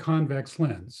we have a convex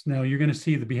lens, now you're going to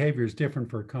see the behavior is different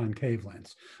for a concave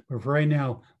lens. But for right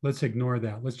now, let's ignore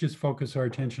that. Let's just focus our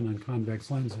attention on convex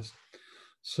lenses.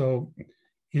 So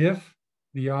if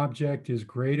the object is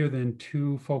greater than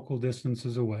 2 focal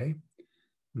distances away,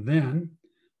 then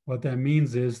what that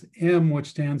means is M, which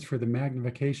stands for the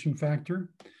magnification factor,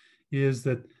 is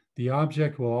that the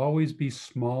object will always be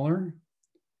smaller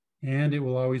and it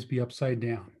will always be upside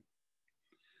down.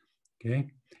 Okay,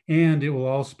 and it will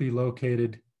also be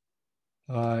located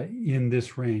in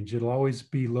this range. It'll always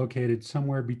be located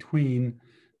somewhere between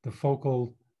the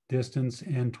focal distance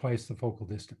and twice the focal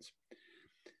distance.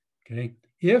 Okay,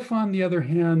 if on the other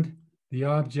hand, the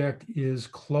object is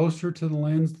closer to the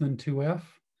lens than 2F,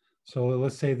 so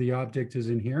let's say the object is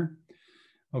in here,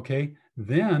 okay,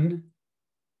 then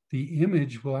the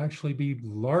image will actually be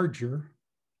larger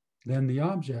than the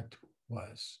object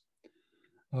was.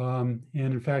 And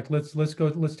in fact, let's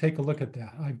take a look at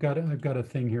that. I've got a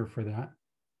thing here for that.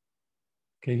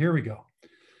 Okay, here we go.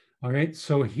 All right,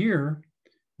 so here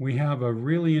we have a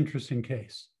really interesting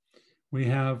case. We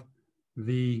have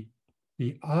the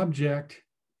object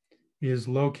is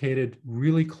located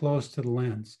really close to the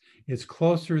lens. It's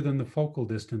closer than the focal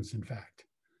distance, in fact,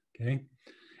 okay?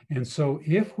 And so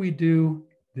if we do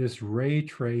this ray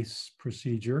trace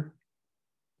procedure.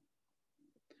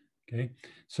 Okay,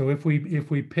 so if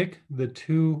we pick the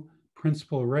two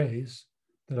principal rays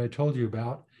that I told you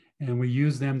about, and we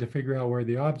use them to figure out where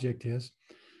the object is.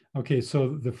 Okay, so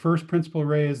the first principal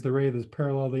ray is the ray that's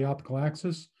parallel to the optical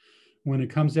axis. When it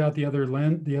comes out the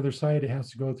other side, it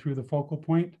has to go through the focal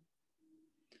point.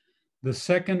 The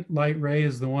second light ray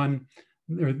is the one,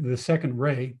 or the second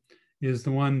ray is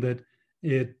the one that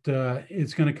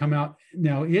it's going to come out.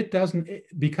 Now it doesn't,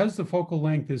 because the focal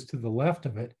length is to the left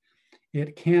of it,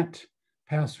 it can't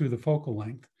pass through the focal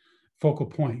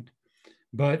point,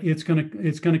 but I'm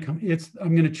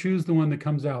going to choose the one that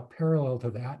comes out parallel to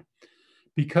that,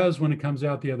 because when it comes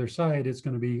out the other side, it's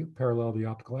going to be parallel to the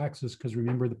optical axis, because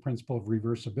remember the principle of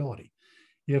reversibility.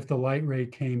 If the light ray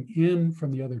came in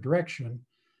from the other direction,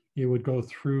 it would go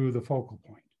through the focal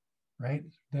point, right?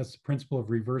 That's the principle of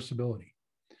reversibility.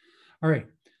 All right,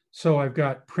 so I've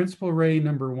got principal ray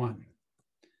number 1.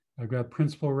 I've got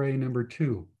principal ray number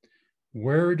 2.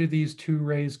 Where do these two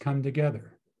rays come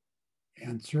together?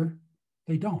 Answer,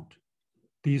 they don't.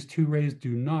 These two rays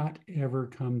do not ever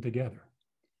come together.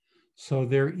 So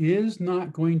there is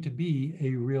not going to be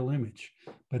a real image.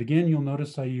 But again, you'll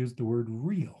notice I used the word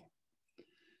real.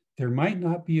 There might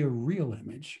not be a real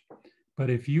image, but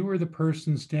if you were the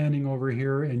person standing over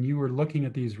here and you were looking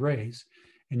at these rays,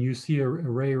 and you see a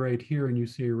ray right here and you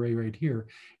see a ray right here,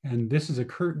 and this is a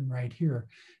curtain right here,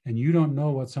 and you don't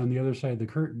know what's on the other side of the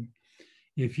curtain,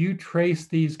 if you trace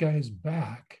these guys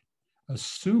back,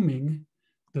 assuming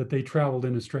that they traveled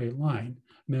in a straight line,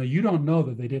 now you don't know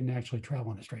that they didn't actually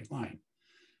travel in a straight line.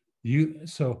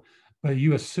 But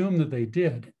you assume that they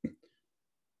did.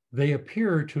 They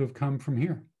appear to have come from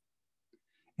here.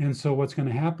 And so what's going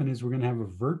to happen is we're going to have a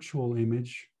virtual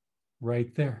image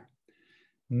right there.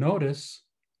 Notice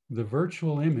the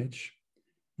virtual image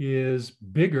is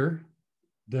bigger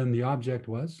than the object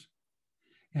was.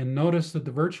 And notice that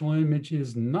the virtual image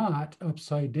is not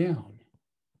upside down.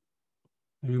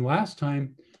 I mean, last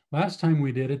time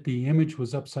we did it, the image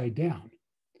was upside down.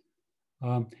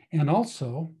 And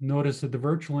also notice that the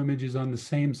virtual image is on the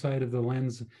same side of the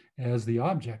lens as the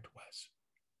object was.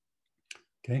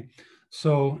 Okay,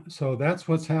 so that's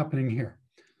what's happening here.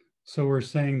 So we're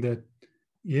saying that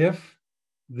if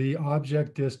the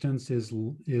object distance is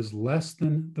less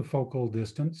than the focal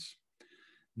distance,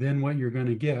 then what you're going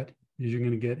to get is you're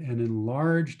going to get an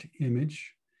enlarged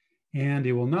image, and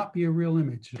it will not be a real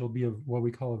image. It'll be what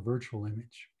we call a virtual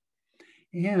image.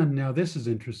 And now this is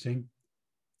interesting.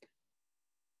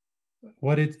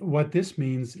 What this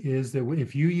means is that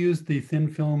if you use the thin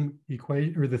film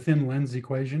equation, or the thin lens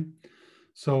equation,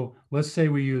 so let's say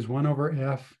we use 1 over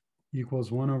f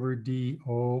equals 1 over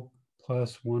do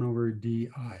plus 1 over di.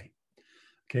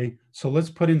 Okay, so let's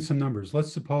put in some numbers.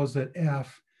 Let's suppose that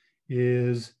f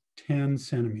is 10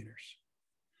 centimeters.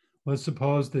 Let's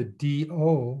suppose that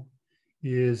do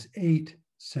is 8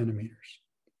 centimeters.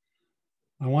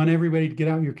 I want everybody to get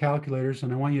out your calculators,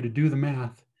 and I want you to do the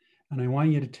math, and I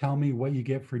want you to tell me what you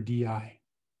get for di.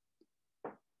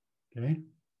 Okay?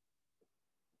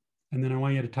 And then I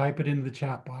want you to type it into the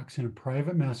chat box in a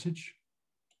private message.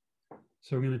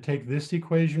 So we're going to take this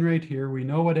equation right here. We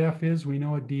know what f is. We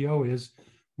know what do is.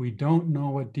 We don't know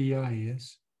what di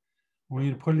is. I want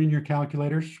you to put it in your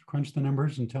calculators, crunch the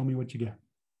numbers, and tell me what you get.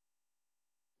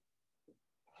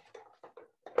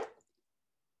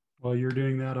 While you're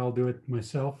doing that, I'll do it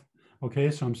myself. Okay,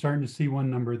 so I'm starting to see one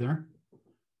number there.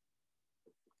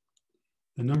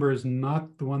 The number is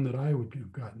not the one that I would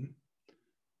have gotten.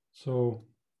 So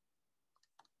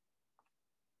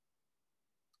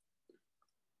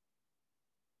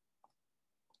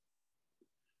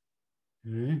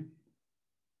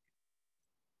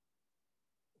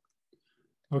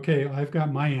okay, I've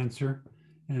got my answer.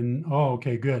 And oh,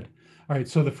 okay, good. All right,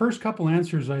 so the first couple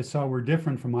answers I saw were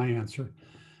different from my answer.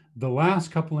 The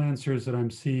last couple answers that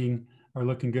I'm seeing are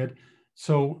looking good.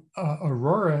 So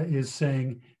Aurora is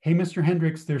saying, hey, Mr.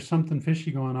 Hendricks, there's something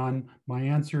fishy going on. My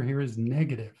answer here is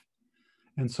negative.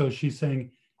 And so she's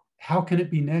saying, how can it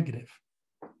be negative?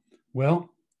 Well,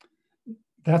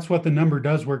 that's what the number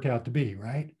does work out to be,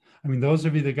 right? I mean, those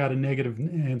of you that got a negative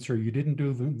answer, you didn't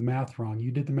do the math wrong.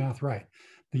 You did the math right.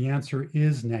 The answer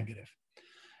is negative.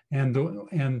 And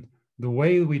the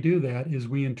way we do that is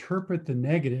we interpret the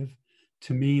negative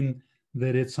to mean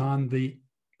that it's on the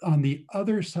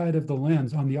other side of the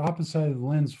lens, on the opposite side of the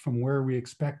lens from where we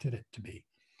expected it to be.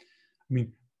 I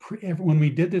mean, when we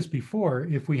did this before,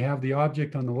 if we have the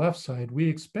object on the left side, we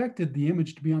expected the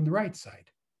image to be on the right side,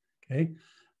 okay?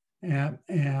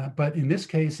 But in this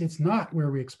case, it's not where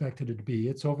we expected it to be.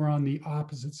 It's over on the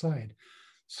opposite side.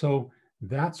 So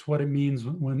That's what it means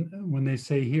when they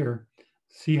say here,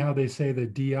 see how they say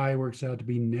that DI works out to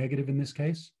be negative in this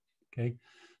case, okay?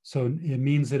 So it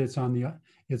means that it's on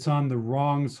the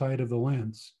wrong side of the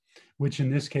lens, which in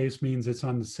this case means it's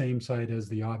on the same side as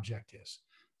the object is.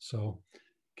 So,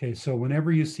 okay, so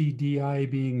whenever you see DI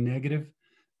being negative,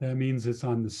 that means it's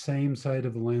on the same side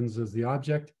of the lens as the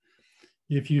object.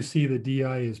 If you see the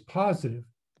DI is positive,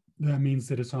 that means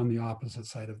that it's on the opposite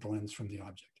side of the lens from the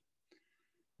object.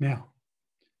 Now,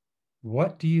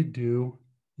 what do you do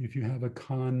if you have a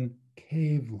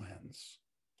concave lens?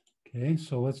 Okay,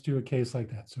 so let's do a case like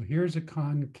that. So here's a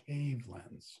concave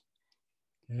lens.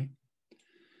 Okay,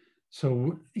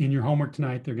 so in your homework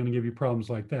tonight, they're going to give you problems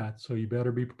like that. So you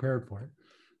better be prepared for it.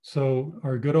 So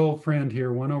our good old friend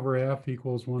here, 1 over F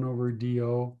equals 1 over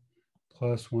DO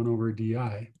plus 1 over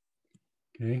DI.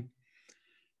 Okay,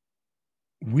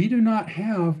 we do not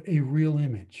have a real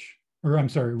image, or I'm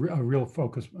sorry, a real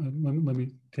focus. Let me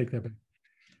take that back.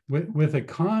 With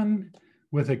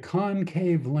a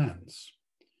concave lens,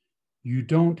 you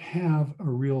don't have a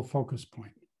real focus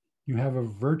point. You have a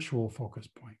virtual focus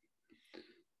point.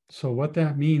 So what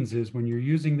that means is when you're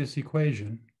using this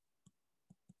equation,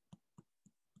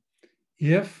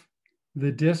 if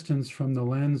the distance from the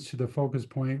lens to the focus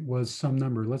point was some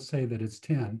number, let's say that it's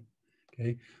 10,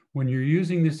 okay? When you're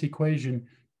using this equation,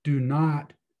 do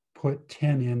not put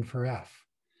 10 in for F.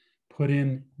 Put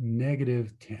in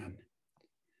negative 10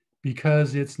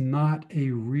 because it's not a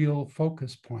real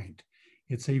focus point.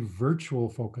 It's a virtual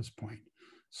focus point.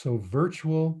 So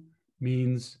virtual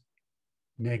means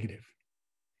negative.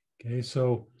 Okay,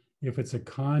 so if it's a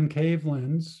concave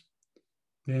lens,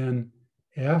 then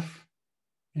F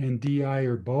and DI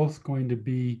are both going to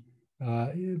be,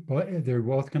 they're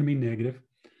both going to be negative.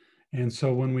 And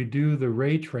so when we do the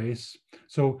ray trace,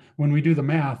 so when we do the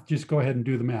math, just go ahead and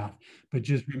do the math, but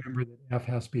just remember that F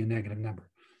has to be a negative number.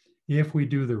 If we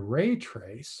do the ray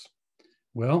trace,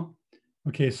 well,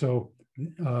 okay, so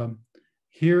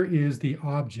here is the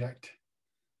object.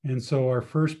 And so our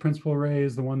first principal ray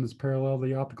is the one that's parallel to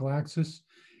the optical axis,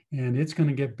 and it's going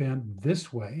to get bent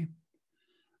this way.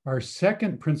 Our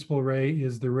second principal ray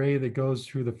is the ray that goes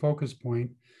through the focus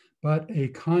point, but a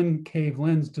concave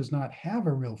lens does not have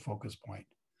a real focus point.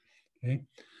 Okay,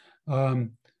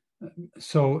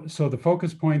 so the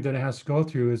focus point that it has to go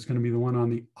through is going to be the one on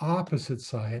the opposite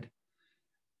side.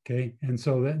 Okay, and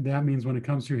so that means when it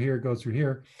comes through here, it goes through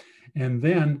here, and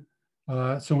then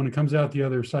so when it comes out the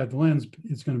other side of the lens,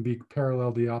 it's going to be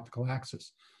parallel to the optical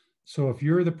axis. So if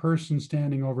you're the person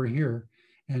standing over here,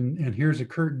 and here's a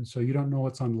curtain, so you don't know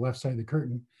what's on the left side of the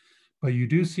curtain, but you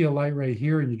do see a light right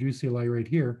here and you do see a light right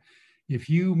here. If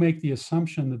you make the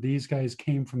assumption that these guys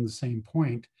came from the same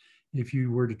point, if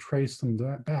you were to trace them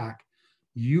back,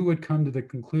 you would come to the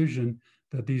conclusion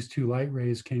that these two light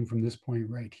rays came from this point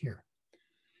right here.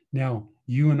 Now,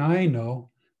 you and I know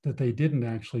that they didn't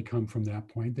actually come from that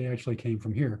point. They actually came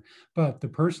from here. But the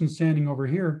person standing over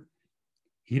here,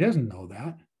 he doesn't know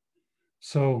that.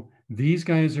 So these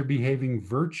guys are behaving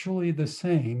virtually the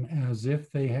same as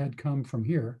if they had come from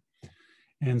here.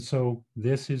 And so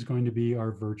this is going to be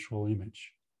our virtual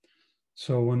image.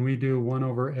 So when we do 1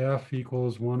 over F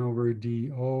equals 1 over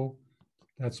DO,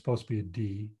 that's supposed to be a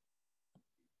D,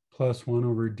 plus 1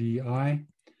 over DI.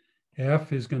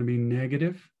 F is going to be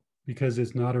negative because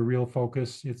it's not a real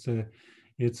focus. It's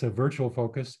a virtual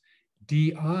focus.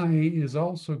 DI is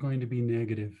also going to be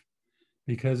negative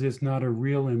because it's not a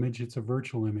real image, it's a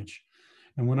virtual image.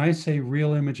 And when I say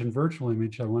real image and virtual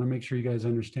image, I want to make sure you guys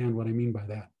understand what I mean by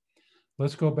that.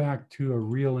 Let's go back to a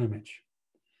real image.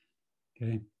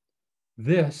 Okay,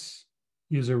 this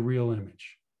is a real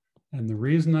image. And the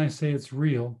reason I say it's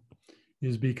real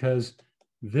is because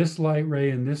this light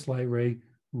ray and this light ray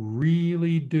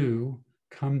really do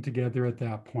come together at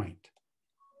that point.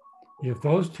 If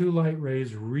those two light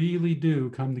rays really do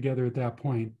come together at that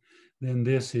point, then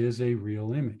this is a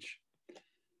real image.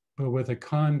 But with a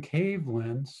concave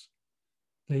lens,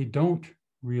 they don't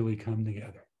really come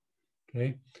together,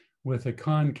 okay? With a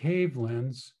concave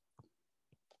lens,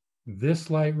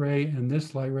 this light ray and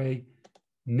this light ray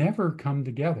never come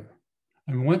together.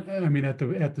 I mean, at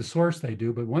the source they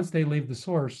do, but once they leave the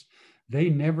source, they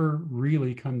never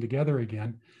really come together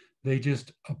again. They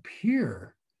just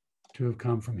appear to have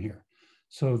come from here.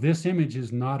 So this image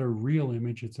is not a real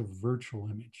image, it's a virtual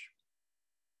image.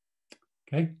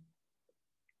 Okay.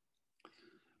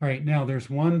 All right, now there's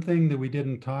one thing that we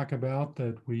didn't talk about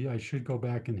that I should go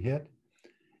back and hit.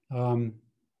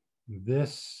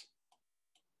 This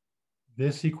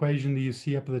equation that you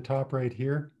see up at the top right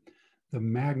here, the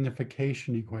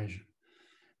magnification equation.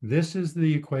 This is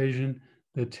the equation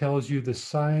that tells you the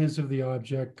size of the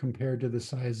object compared to the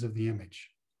size of the image.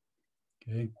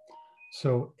 Okay,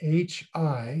 so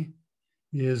HI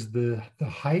is the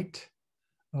height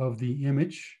of the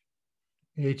image.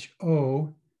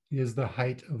 HO is the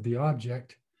height of the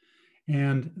object.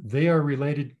 And they are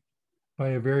related by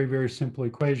a very, very simple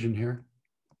equation here.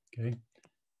 Okay,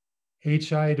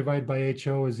 HI divided by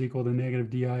HO is equal to negative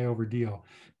DI over DO.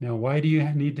 Now, why do you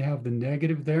need to have the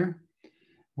negative there?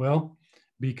 Well,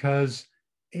 because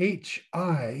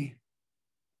HI,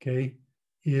 okay,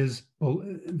 is, well,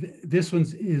 this one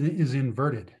is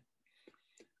inverted.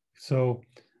 So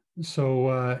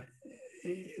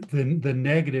the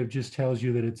negative just tells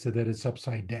you that it's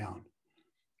upside down,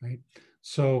 right?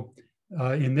 So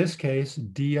in this case,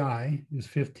 DI is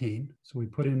 15, so we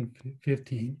put in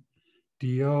 15.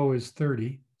 DO is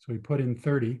 30, so we put in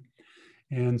 30.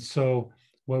 And so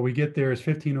what we get there is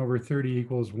 15 over 30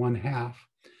 equals 1/2.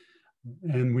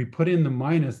 And we put in the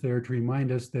minus there to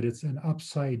remind us that it's an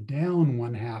upside down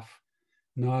 1/2,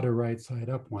 not a right side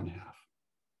up 1/2,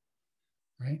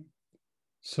 right?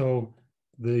 So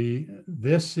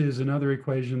this is another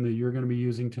equation that you're going to be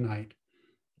using tonight.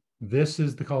 This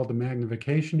is called the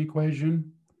magnification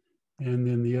equation. And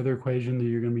then the other equation that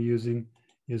you're going to be using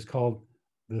is called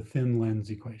the thin lens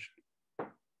equation,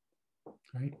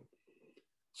 right?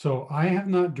 So I have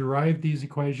not derived these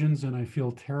equations and I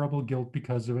feel terrible guilt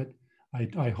because of it.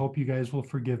 I hope you guys will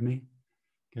forgive me,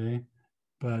 okay?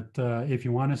 But if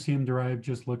you want to see them derived,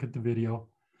 just look at the video.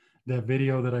 That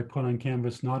video that I put on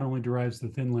Canvas not only derives the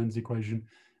thin lens equation,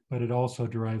 but it also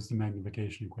derives the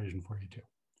magnification equation for you too.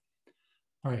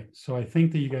 All right, so I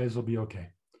think that you guys will be okay.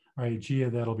 All right, Gia,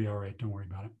 that'll be all right. Don't worry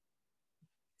about it.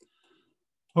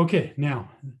 Okay,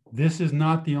 now, this is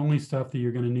not the only stuff that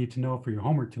you're going to need to know for your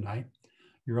homework tonight.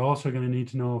 You're also going to need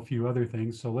to know a few other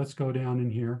things. So let's go down in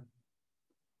here.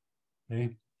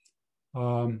 Okay.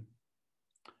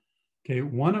 Okay,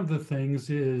 one of the things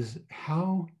is,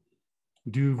 how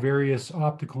do various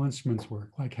optical instruments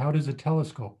work? Like, how does a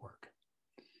telescope work?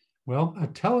 Well, a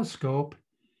telescope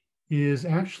is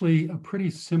actually a pretty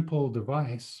simple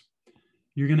device.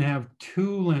 You're going to have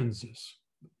two lenses.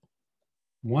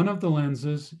 One of the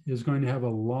lenses is going to have a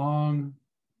long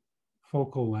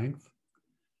focal length,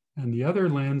 and the other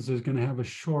lens is going to have a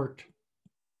short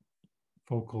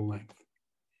focal length.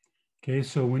 Okay,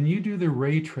 so when you do the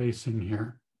ray tracing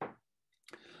here,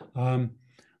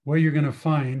 what you're going to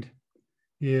find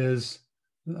is,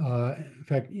 in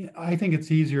fact, I think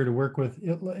it's easier to work with.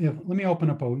 Let me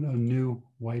open up a new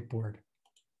whiteboard.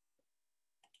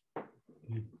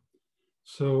 Okay.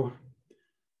 So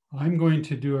I'm going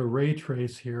to do a ray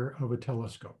trace here of a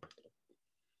telescope.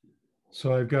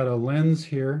 So I've got a lens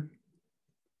here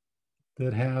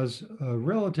that has a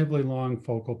relatively long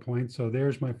focal point. So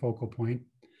there's my focal point.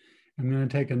 I'm going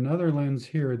to take another lens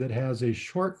here that has a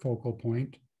short focal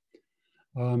point.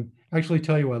 Actually,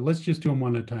 tell you what, let's just do them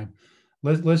one at a time.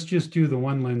 Let's just do the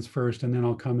one lens first, and then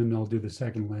I'll come and I'll do the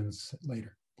second lens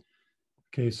later.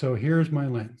 Okay, so here's my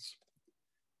lens,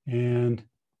 and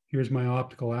here's my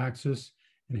optical axis,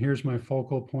 and here's my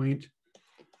focal point.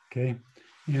 Okay,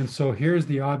 and so here's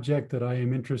the object that I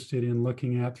am interested in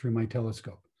looking at through my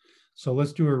telescope. So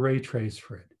let's do a ray trace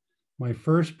for it. My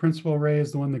first principal ray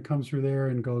is the one that comes through there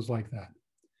and goes like that.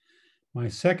 My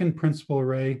second principal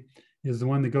ray is the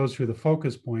one that goes through the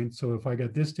focus point. So if I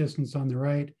got this distance on the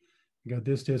right, I got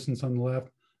this distance on the left,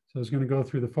 so it's going to go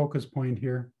through the focus point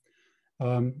here.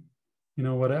 You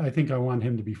know what? I think I want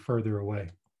him to be further away.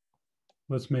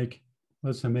 Let's make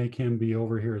him be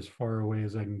over here as far away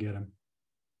as I can get him.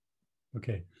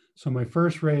 Okay, so my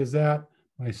first ray is that.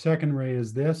 My second ray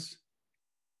is this.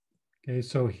 Okay,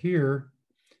 so here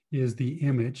is the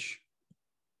image.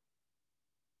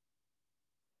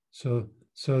 So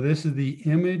this is the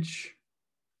image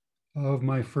of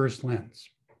my first lens.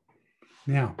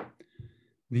 Now,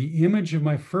 the image of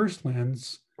my first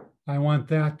lens, I want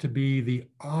that to be the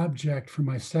object for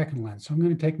my second lens. So I'm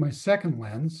going to take my second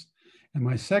lens, and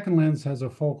my second lens has a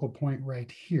focal point right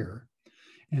here.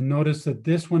 And notice that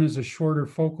this one is a shorter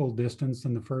focal distance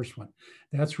than the first one.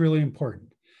 That's really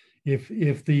important. If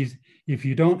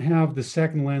you don't have the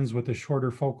second lens with a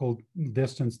shorter focal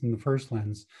distance than the first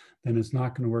lens, then it's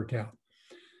not going to work out.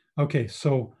 Okay,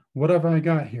 so what have I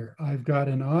got here? I've got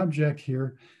an object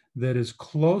here that is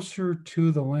closer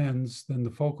to the lens than the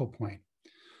focal point.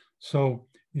 So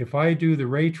if I do the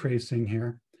ray tracing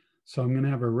here, so I'm going to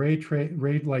have a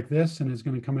ray like this, and it's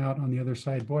going to come out on the other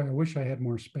side. Boy, I wish I had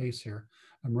more space here.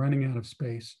 I'm running out of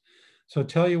space. So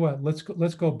tell you what, let's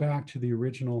go back to the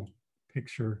original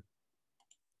picture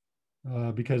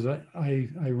because I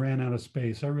ran out of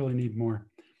space. I really need more.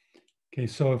 Okay,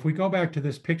 so if we go back to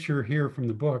this picture here from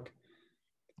the book,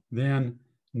 then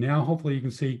now hopefully you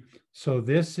can see, so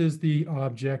this is the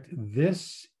object,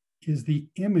 this is the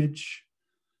image,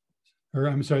 or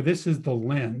I'm sorry, this is the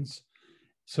lens.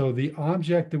 So the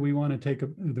object that we want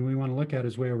to look at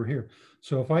is way over here.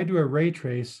 So if I do a ray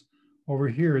trace over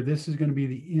here, this is going to be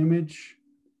the image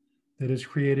that is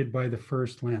created by the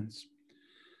first lens.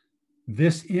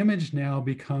 This image now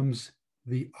becomes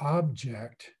the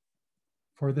object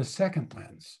for the second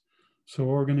lens. So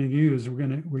what we're going to use, we're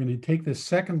going to take this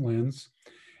second lens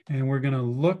and we're going to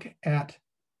look at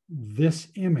this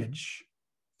image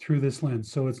through this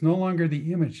lens. So it's no longer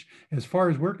the image. As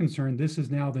far as we're concerned, this is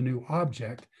now the new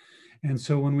object. And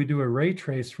so when we do a ray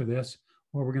trace for this,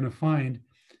 what we're going to find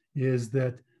is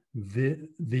that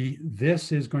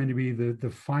this is going to be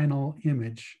the final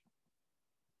image.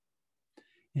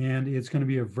 And it's going to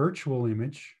be a virtual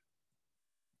image.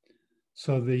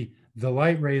 So the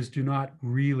light rays do not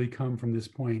really come from this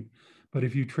point. But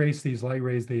if you trace these light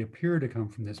rays, they appear to come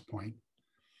from this point.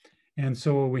 And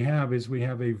so what we have is we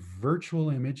have a virtual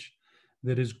image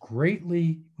that is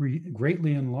greatly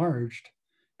enlarged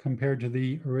compared to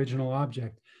the original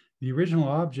object. The original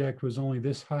object was only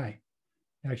this high.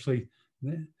 Actually,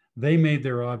 they made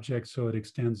their object so it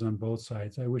extends on both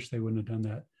sides. I wish they wouldn't have done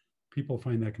that. People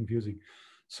find that confusing.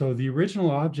 So the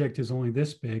original object is only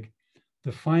this big.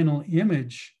 The final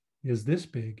image is this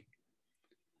big.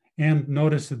 And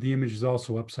notice that the image is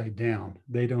also upside down.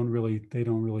 They don't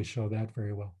really show that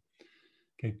very well.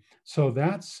 Okay, so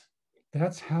that's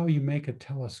how you make a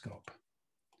telescope.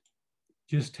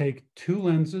 Just take two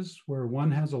lenses where one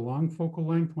has a long focal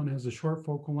length, one has a short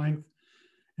focal length,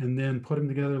 and then put them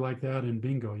together like that, and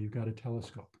bingo, you've got a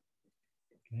telescope.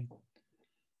 Okay.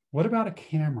 What about a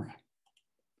camera?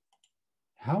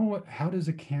 How does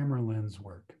a camera lens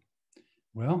work?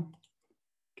 Well,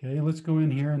 okay, let's go in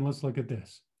here and let's look at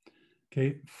this.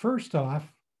 Okay, first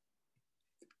off,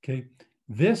 okay,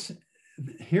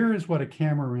 here is what a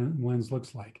camera lens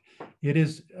looks like. It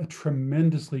is a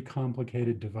tremendously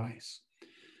complicated device.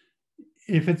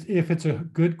 If it's a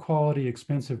good quality,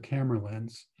 expensive camera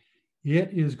lens,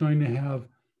 it is going to have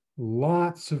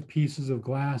lots of pieces of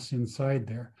glass inside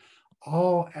there,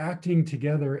 all acting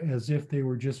together as if they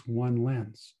were just one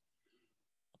lens.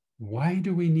 Why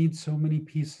do we need so many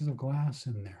pieces of glass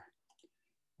in there?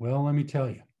 Well, let me tell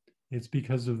you, it's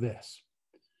because of this.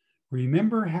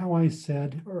 Remember how I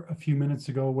said a few minutes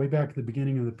ago, way back at the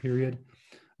beginning of the period,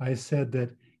 I said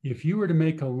that if you were to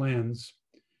make a lens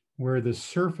where the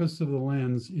surface of the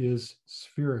lens is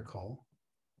spherical,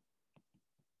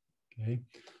 okay,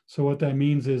 so what that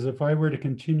means is if I were to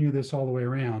continue this all the way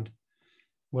around,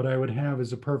 what I would have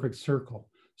is a perfect circle.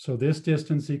 So this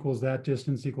distance equals that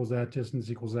distance equals that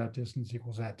distance equals that distance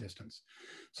equals that distance.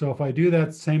 So if I do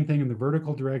that same thing in the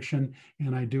vertical direction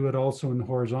and I do it also in the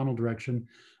horizontal direction,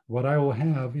 what I will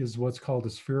have is what's called a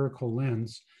spherical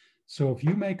lens. So if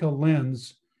you make a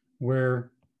lens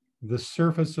where the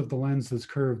surface of the lens that's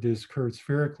curved is curved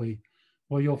spherically,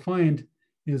 what you'll find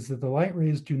is that the light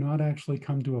rays do not actually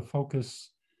come to a focus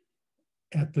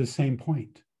at the same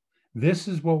point. This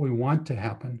is what we want to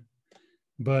happen.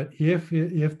 But if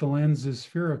the lens is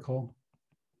spherical,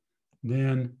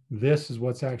 then this is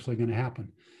what's actually going to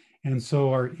happen. And so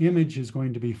our image is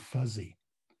going to be fuzzy.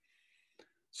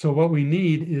 So what we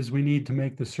need is we need to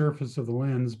make the surface of the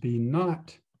lens be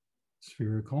not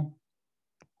spherical.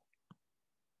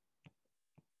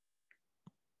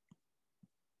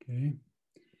 Okay.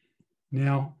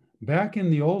 Now, back in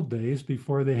the old days,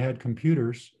 before they had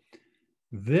computers,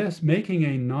 making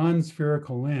a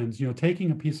non-spherical lens,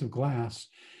 taking a piece of glass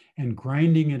and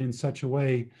grinding it in such a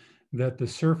way that the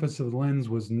surface of the lens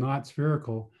was not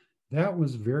spherical, that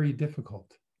was very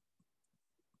difficult.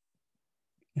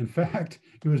 In fact,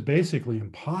 it was basically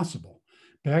impossible.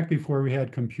 Back before we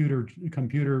had computer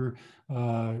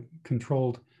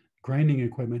controlled grinding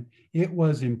equipment, it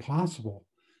was impossible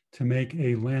to make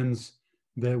a lens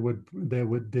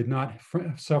that did not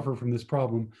suffer from this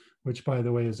problem, which, by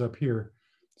the way, is up here.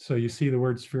 So you see the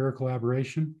word spherical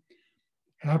aberration.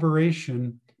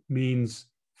 Aberration means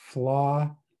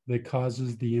flaw that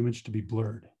causes the image to be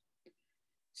blurred.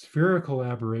 Spherical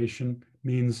aberration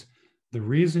means the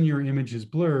reason your image is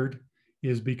blurred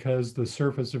is because the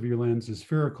surface of your lens is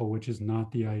spherical, which is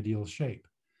not the ideal shape.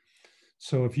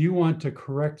 So if you want to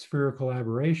correct spherical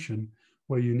aberration,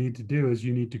 what you need to do is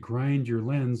you need to grind your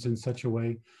lens in such a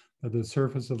way that the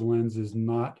surface of the lens is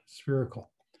not spherical.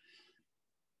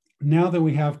 Now that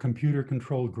we have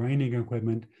computer-controlled grinding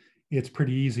equipment, it's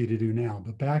pretty easy to do now.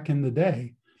 But back in the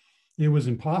day, it was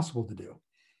impossible to do.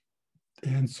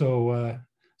 And so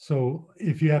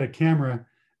if you had a camera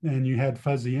and you had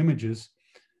fuzzy images,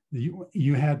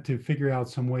 you had to figure out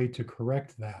some way to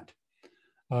correct that.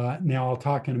 Now I'll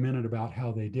talk in a minute about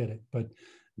how they did it, but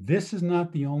this is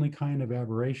not the only kind of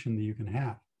aberration that you can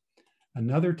have.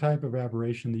 Another type of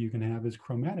aberration that you can have is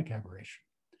chromatic aberration.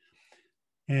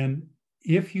 And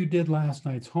if you did last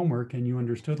night's homework and you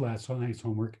understood last night's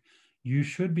homework, you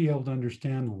should be able to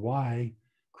understand why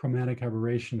chromatic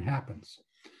aberration happens.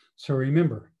 So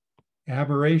remember,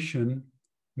 aberration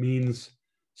means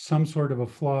some sort of a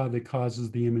flaw that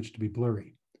causes the image to be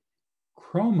blurry.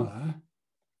 Chroma,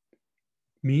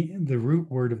 the root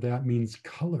word of that means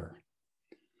color.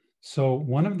 So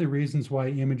one of the reasons why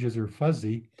images are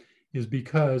fuzzy is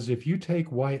because if you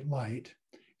take white light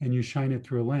and you shine it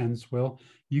through a lens, well,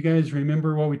 you guys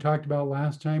remember what we talked about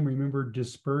last time? Remember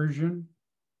dispersion?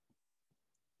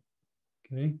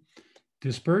 Okay.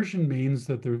 Dispersion means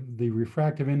that the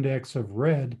refractive index of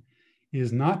red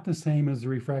is not the same as the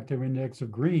refractive index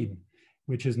of green,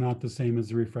 which is not the same as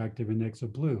the refractive index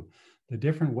of blue. The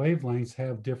different wavelengths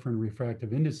have different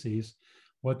refractive indices.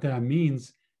 What that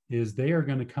means is they are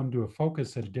going to come to a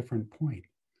focus at a different point.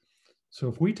 So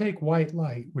if we take white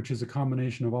light, which is a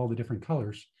combination of all the different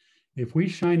colors, if we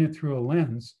shine it through a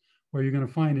lens, what you're going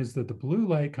to find is that the blue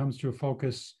light comes to a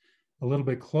focus a little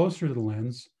bit closer to the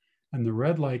lens, and the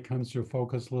red light comes to a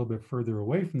focus a little bit further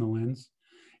away from the lens,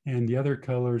 and the other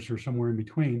colors are somewhere in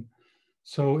between.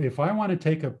 So if I want to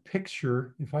take a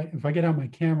picture, if I get out my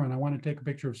camera and I want to take a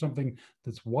picture of something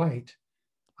that's white,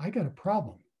 I got a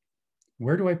problem.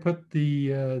 Where do I put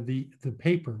the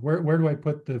paper? Where do I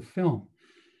put the film?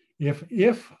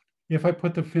 If I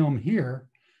put the film here,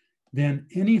 then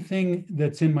anything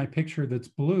that's in my picture that's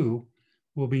blue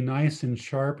will be nice and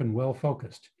sharp and well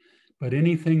focused. But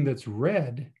anything that's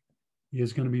red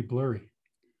is going to be blurry.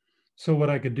 So what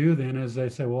I could do then is I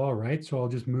say, well, all right, so I'll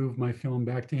just move my film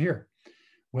back to here.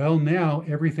 Well, now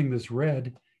everything that's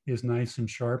red is nice and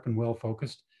sharp and well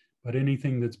focused, but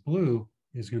anything that's blue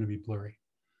is going to be blurry.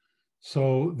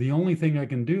 So the only thing I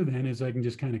can do then is I can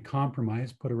just kind of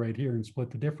compromise, put it right here and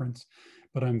split the difference,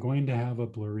 but I'm going to have a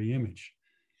blurry image.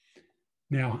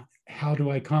 Now, how do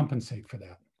I compensate for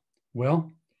that?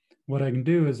 Well, what I can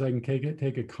do is I can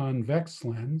take a convex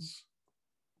lens,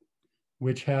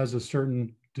 which has a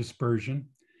certain dispersion,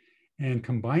 and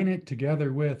combine it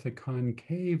together with a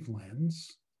concave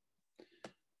lens,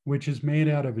 which is made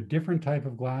out of a different type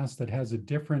of glass that has a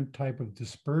different type of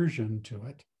dispersion to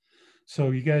it.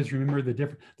 So you guys remember the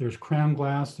different, there's crown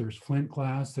glass, there's flint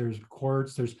glass, there's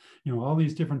quartz, there's, all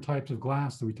these different types of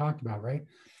glass that we talked about, right?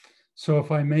 So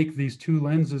if I make these two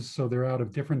lenses so they're out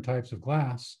of different types of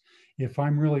glass, if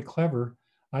I'm really clever,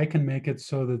 I can make it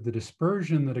so that the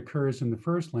dispersion that occurs in the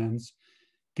first lens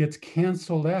gets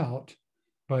canceled out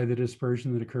by the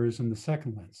dispersion that occurs in the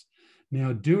second lens.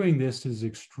 Now, doing this is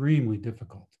extremely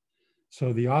difficult.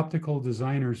 So the optical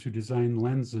designers who design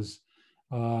lenses,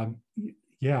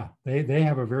 yeah, they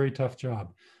have a very tough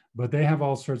job, but they have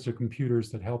all sorts of computers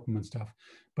that help them and stuff.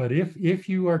 But if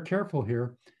you are careful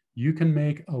here, you can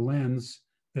make a lens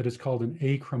that is called an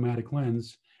achromatic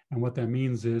lens. And what that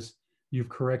means is you've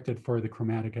corrected for the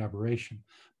chromatic aberration.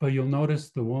 But you'll notice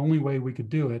the only way we could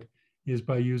do it is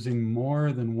by using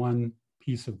more than one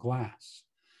piece of glass.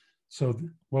 So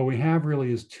what we have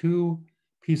really is two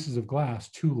pieces of glass,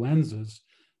 two lenses,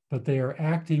 but they are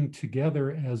acting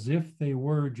together as if they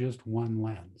were just one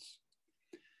lens.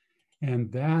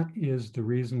 And that is the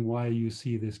reason why you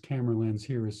see this camera lens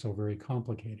here is so very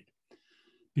complicated.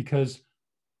 Because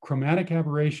chromatic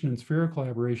aberration and spherical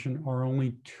aberration are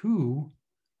only two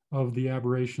of the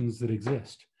aberrations that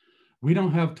exist. We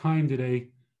don't have time today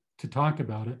to talk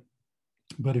about it,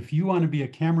 but if you want to be a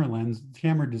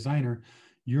camera designer,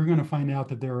 you're going to find out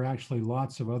that there are actually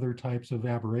lots of other types of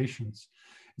aberrations.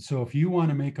 So if you want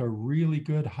to make a really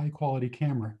good high quality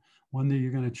camera, one that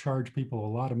you're going to charge people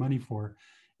a lot of money for,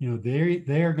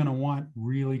 they are going to want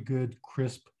really good,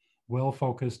 crisp,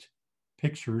 well-focused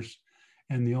pictures.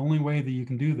 And the only way that you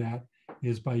can do that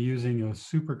is by using a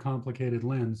super complicated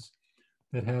lens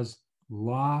that has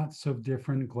lots of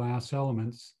different glass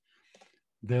elements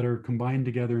that are combined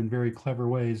together in very clever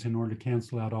ways in order to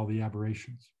cancel out all the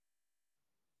aberrations.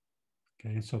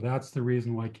 Okay, so that's the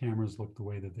reason why cameras look the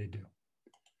way that they do.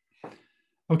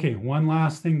 Okay, one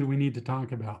last thing that we need to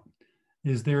talk about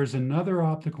is there's another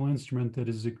optical instrument that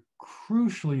is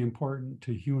crucially important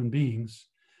to human beings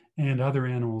and other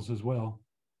animals as well,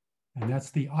 and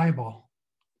that's the eyeball.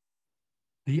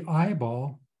 The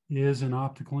eyeball is an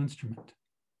optical instrument.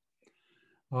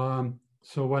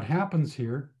 So what happens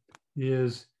here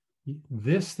is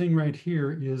this thing right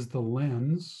here is the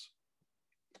lens,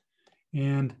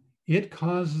 and it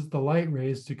causes the light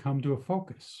rays to come to a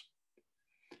focus.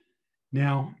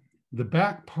 Now, the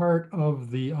back part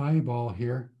of the eyeball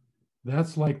here,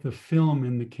 that's like the film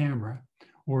in the camera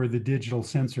or the digital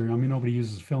sensor. I mean, nobody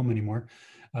uses film anymore,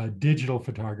 digital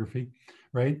photography,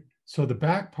 right? So the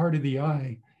back part of the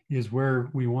eye is where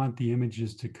we want the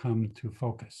images to come to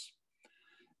focus.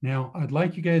 Now, I'd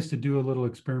like you guys to do a little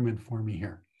experiment for me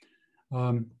here.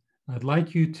 I'd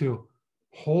like you to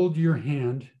hold your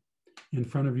hand in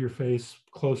front of your face,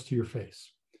 close to your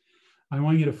face. I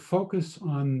want you to focus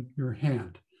on your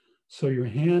hand. So your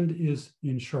hand is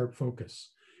in sharp focus.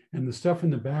 And the stuff in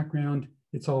the background,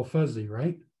 it's all fuzzy,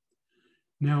 right?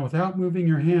 Now, without moving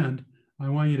your hand, I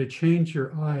want you to change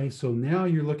your eye. So now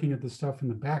you're looking at the stuff in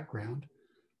the background.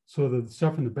 So the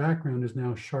stuff in the background is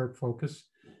now sharp focus.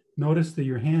 Notice that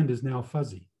your hand is now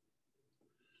fuzzy.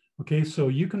 Okay, so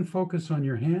you can focus on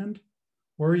your hand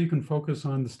or you can focus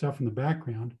on the stuff in the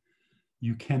background.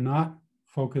 You cannot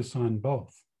focus on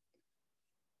both.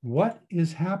 What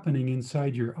is happening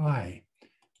inside your eye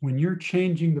when you're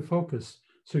changing the focus?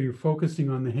 So you're focusing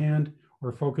on the hand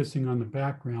or focusing on the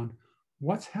background.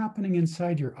 What's happening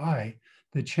inside your eye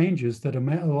that changes, that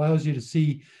allows you to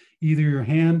see either your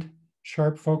hand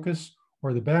sharp focus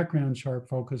or the background sharp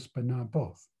focus, but not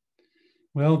both?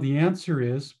 Well, the answer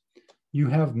is you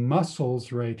have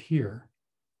muscles right here.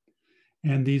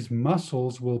 And these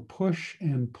muscles will push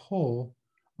and pull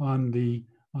on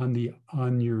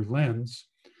your lens.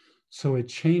 So it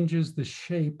changes the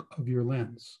shape of your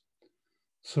lens.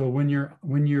 So when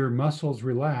your muscles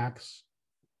relax,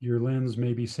 your lens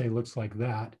maybe say looks like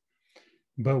that.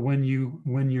 But when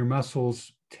your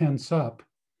muscles tense up,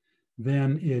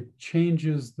 then it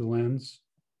changes the lens.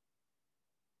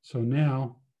 So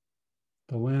now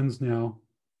the lens now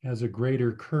has a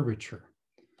greater curvature.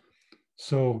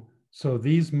 So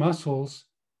these muscles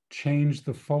change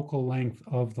the focal length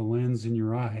of the lens in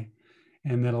your eye,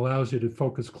 and that allows you to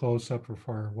focus close up or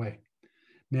far away.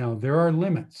 Now, there are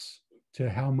limits to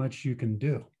how much you can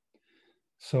do.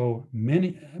 So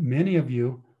many of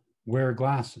you wear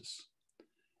glasses.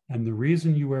 And the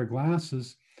reason you wear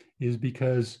glasses is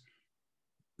because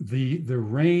the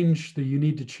range that you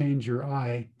need to change your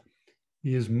eye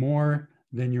is more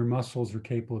than your muscles are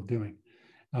capable of doing.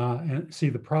 And see,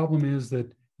 the problem is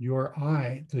that your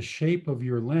eye, the shape of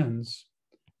your lens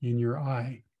in your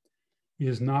eye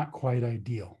is not quite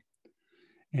ideal.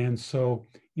 And so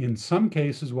in some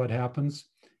cases, what happens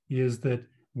is that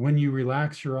when you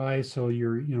relax your eye, so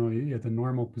you're at the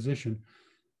normal position,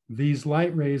 these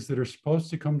light rays that are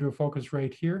supposed to come to a focus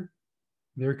right here,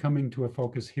 they're coming to a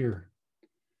focus here.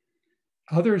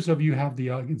 Others of you have the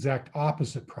exact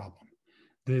opposite problem.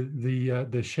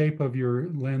 The shape of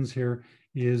your lens here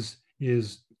is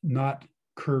not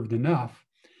curved enough.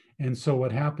 And so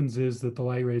what happens is that the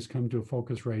light rays come to a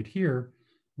focus right here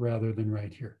rather than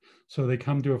right here. So they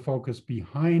come to a focus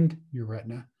behind your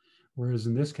retina, whereas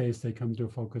in this case, they come to a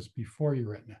focus before your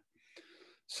retina.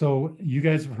 So you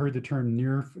guys have heard the term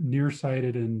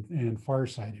nearsighted and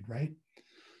farsighted, right?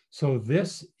 So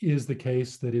this is the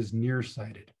case that is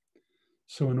nearsighted.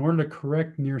 So in order to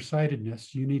correct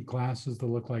nearsightedness, you need glasses that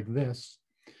look like this,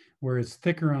 where it's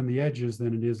thicker on the edges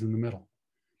than it is in the middle.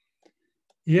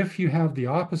 If you have the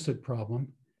opposite problem,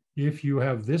 if you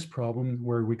have this problem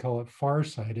where we call it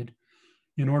farsighted,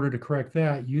 in order to correct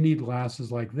that, you need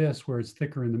glasses like this, where it's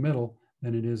thicker in the middle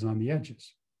than it is on the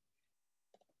edges.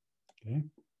 Okay.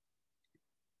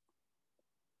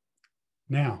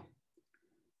 Now,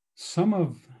 some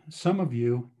of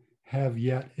you have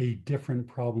yet a different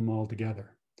problem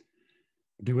altogether.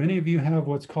 Do any of you have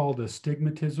what's called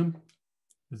astigmatism?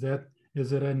 Is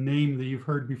it a name that you've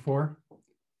heard before?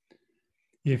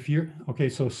 If you're okay,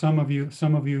 so some of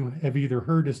you have either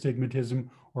heard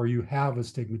astigmatism or you have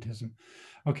astigmatism.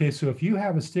 Okay, so if you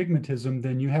have astigmatism,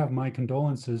 then you have my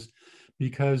condolences,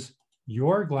 because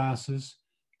your glasses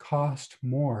cost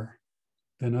more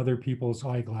than other people's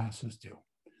eyeglasses do.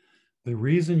 The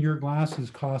reason your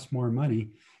glasses cost more money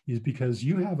is because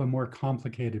you have a more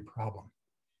complicated problem.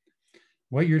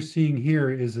 What you're seeing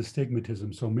here is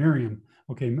astigmatism. So Miriam,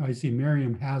 okay, I see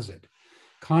Miriam has it.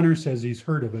 Connor says he's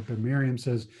heard of it, but Miriam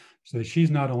says that she's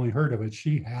not only heard of it,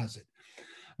 she has it.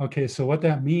 Okay, so what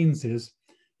that means is,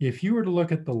 if you were to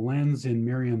look at the lens in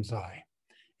Miriam's eye,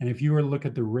 and if you were to look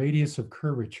at the radius of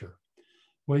curvature,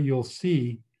 what you'll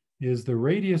see is the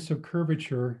radius of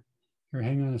curvature. Here,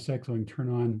 hang on a sec so I can turn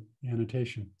on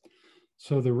annotation.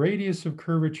 So the radius of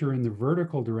curvature in the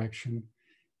vertical direction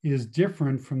is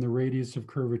different from the radius of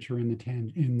curvature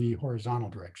in the horizontal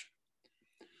direction.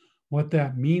 What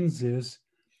that means is,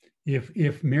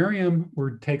 if Miriam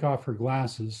were to take off her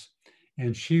glasses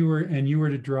and you were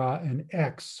to draw an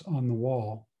X on the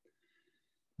wall,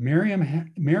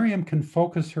 Miriam can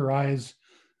focus her eyes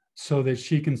so that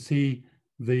she can see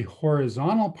the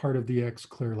horizontal part of the X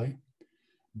clearly.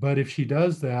 But if she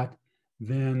does that,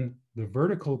 then the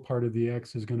vertical part of the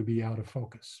X is going to be out of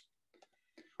focus.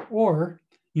 Or,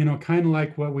 kind of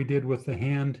like what we did with the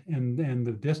hand and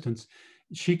the distance,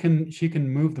 she can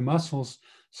move the muscles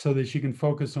so that she can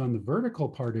focus on the vertical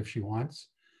part if she wants.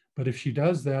 But if she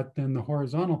does that, then the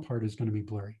horizontal part is going to be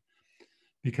blurry,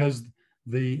 because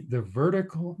the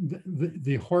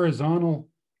horizontal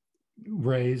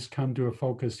rays come to a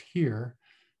focus here.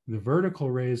 The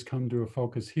vertical rays come to a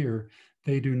focus here.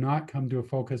 They do not come to a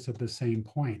focus at the same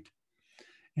point.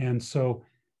 And so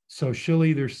she'll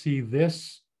either see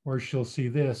this or she'll see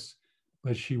this,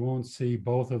 but she won't see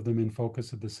both of them in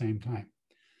focus at the same time.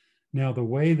 Now, the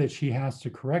way that she has to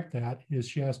correct that is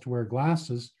she has to wear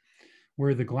glasses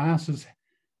where the glasses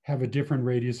have a different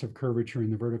radius of curvature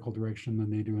in the vertical direction than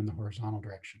they do in the horizontal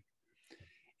direction.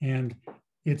 And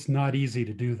it's not easy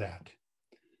to do that.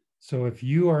 So if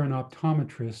you are an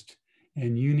optometrist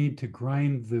and you need to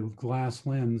grind the glass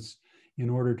lens in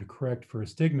order to correct for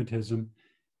astigmatism,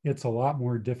 it's a lot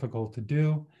more difficult to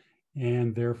do,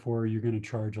 and therefore you're going to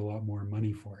charge a lot more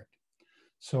money for it.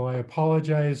 So I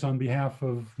apologize on behalf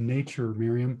of nature,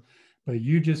 Miriam, but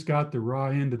you just got the raw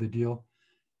end of the deal.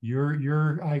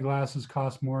 Your eyeglasses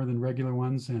cost more than regular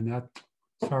ones, and that,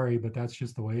 sorry, but that's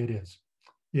just the way it is.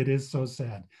 It is so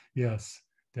sad. Yes,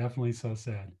 definitely so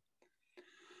sad.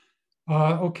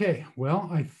 Okay, well,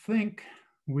 I think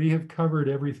we have covered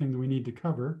everything that we need to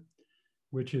cover,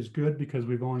 which is good because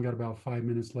we've only got about 5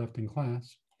 minutes left in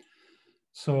class.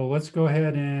 So let's go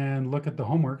ahead and look at the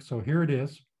homework. So here it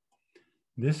is.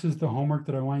 This is the homework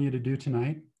that I want you to do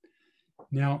tonight.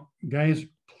 Now, guys,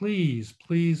 please,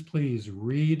 please, please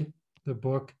read the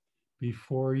book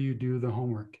before you do the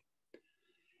homework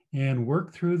and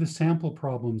work through the sample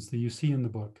problems that you see in the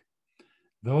book.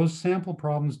 Those sample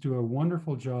problems do a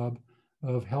wonderful job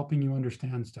of helping you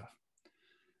understand stuff.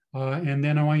 And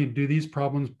then I want you to do these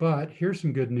problems, but here's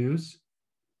some good news.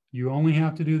 You only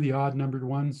have to do the odd numbered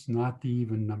ones, not the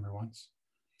even number ones.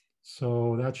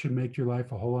 So that should make your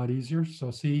life a whole lot easier. So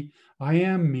see, I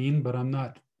am mean, but I'm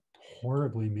not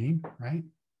horribly mean, right?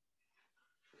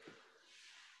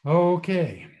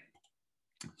 Okay.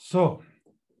 So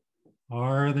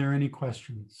are there any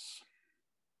questions?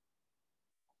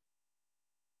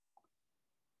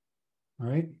 All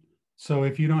right. So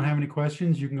if you don't have any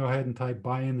questions, you can go ahead and type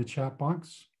 "bye" in the chat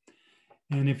box.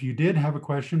 And if you did have a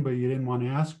question, but you didn't want to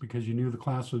ask because you knew the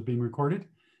class was being recorded,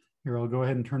 here, I'll go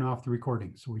ahead and turn off the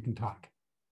recording so we can talk.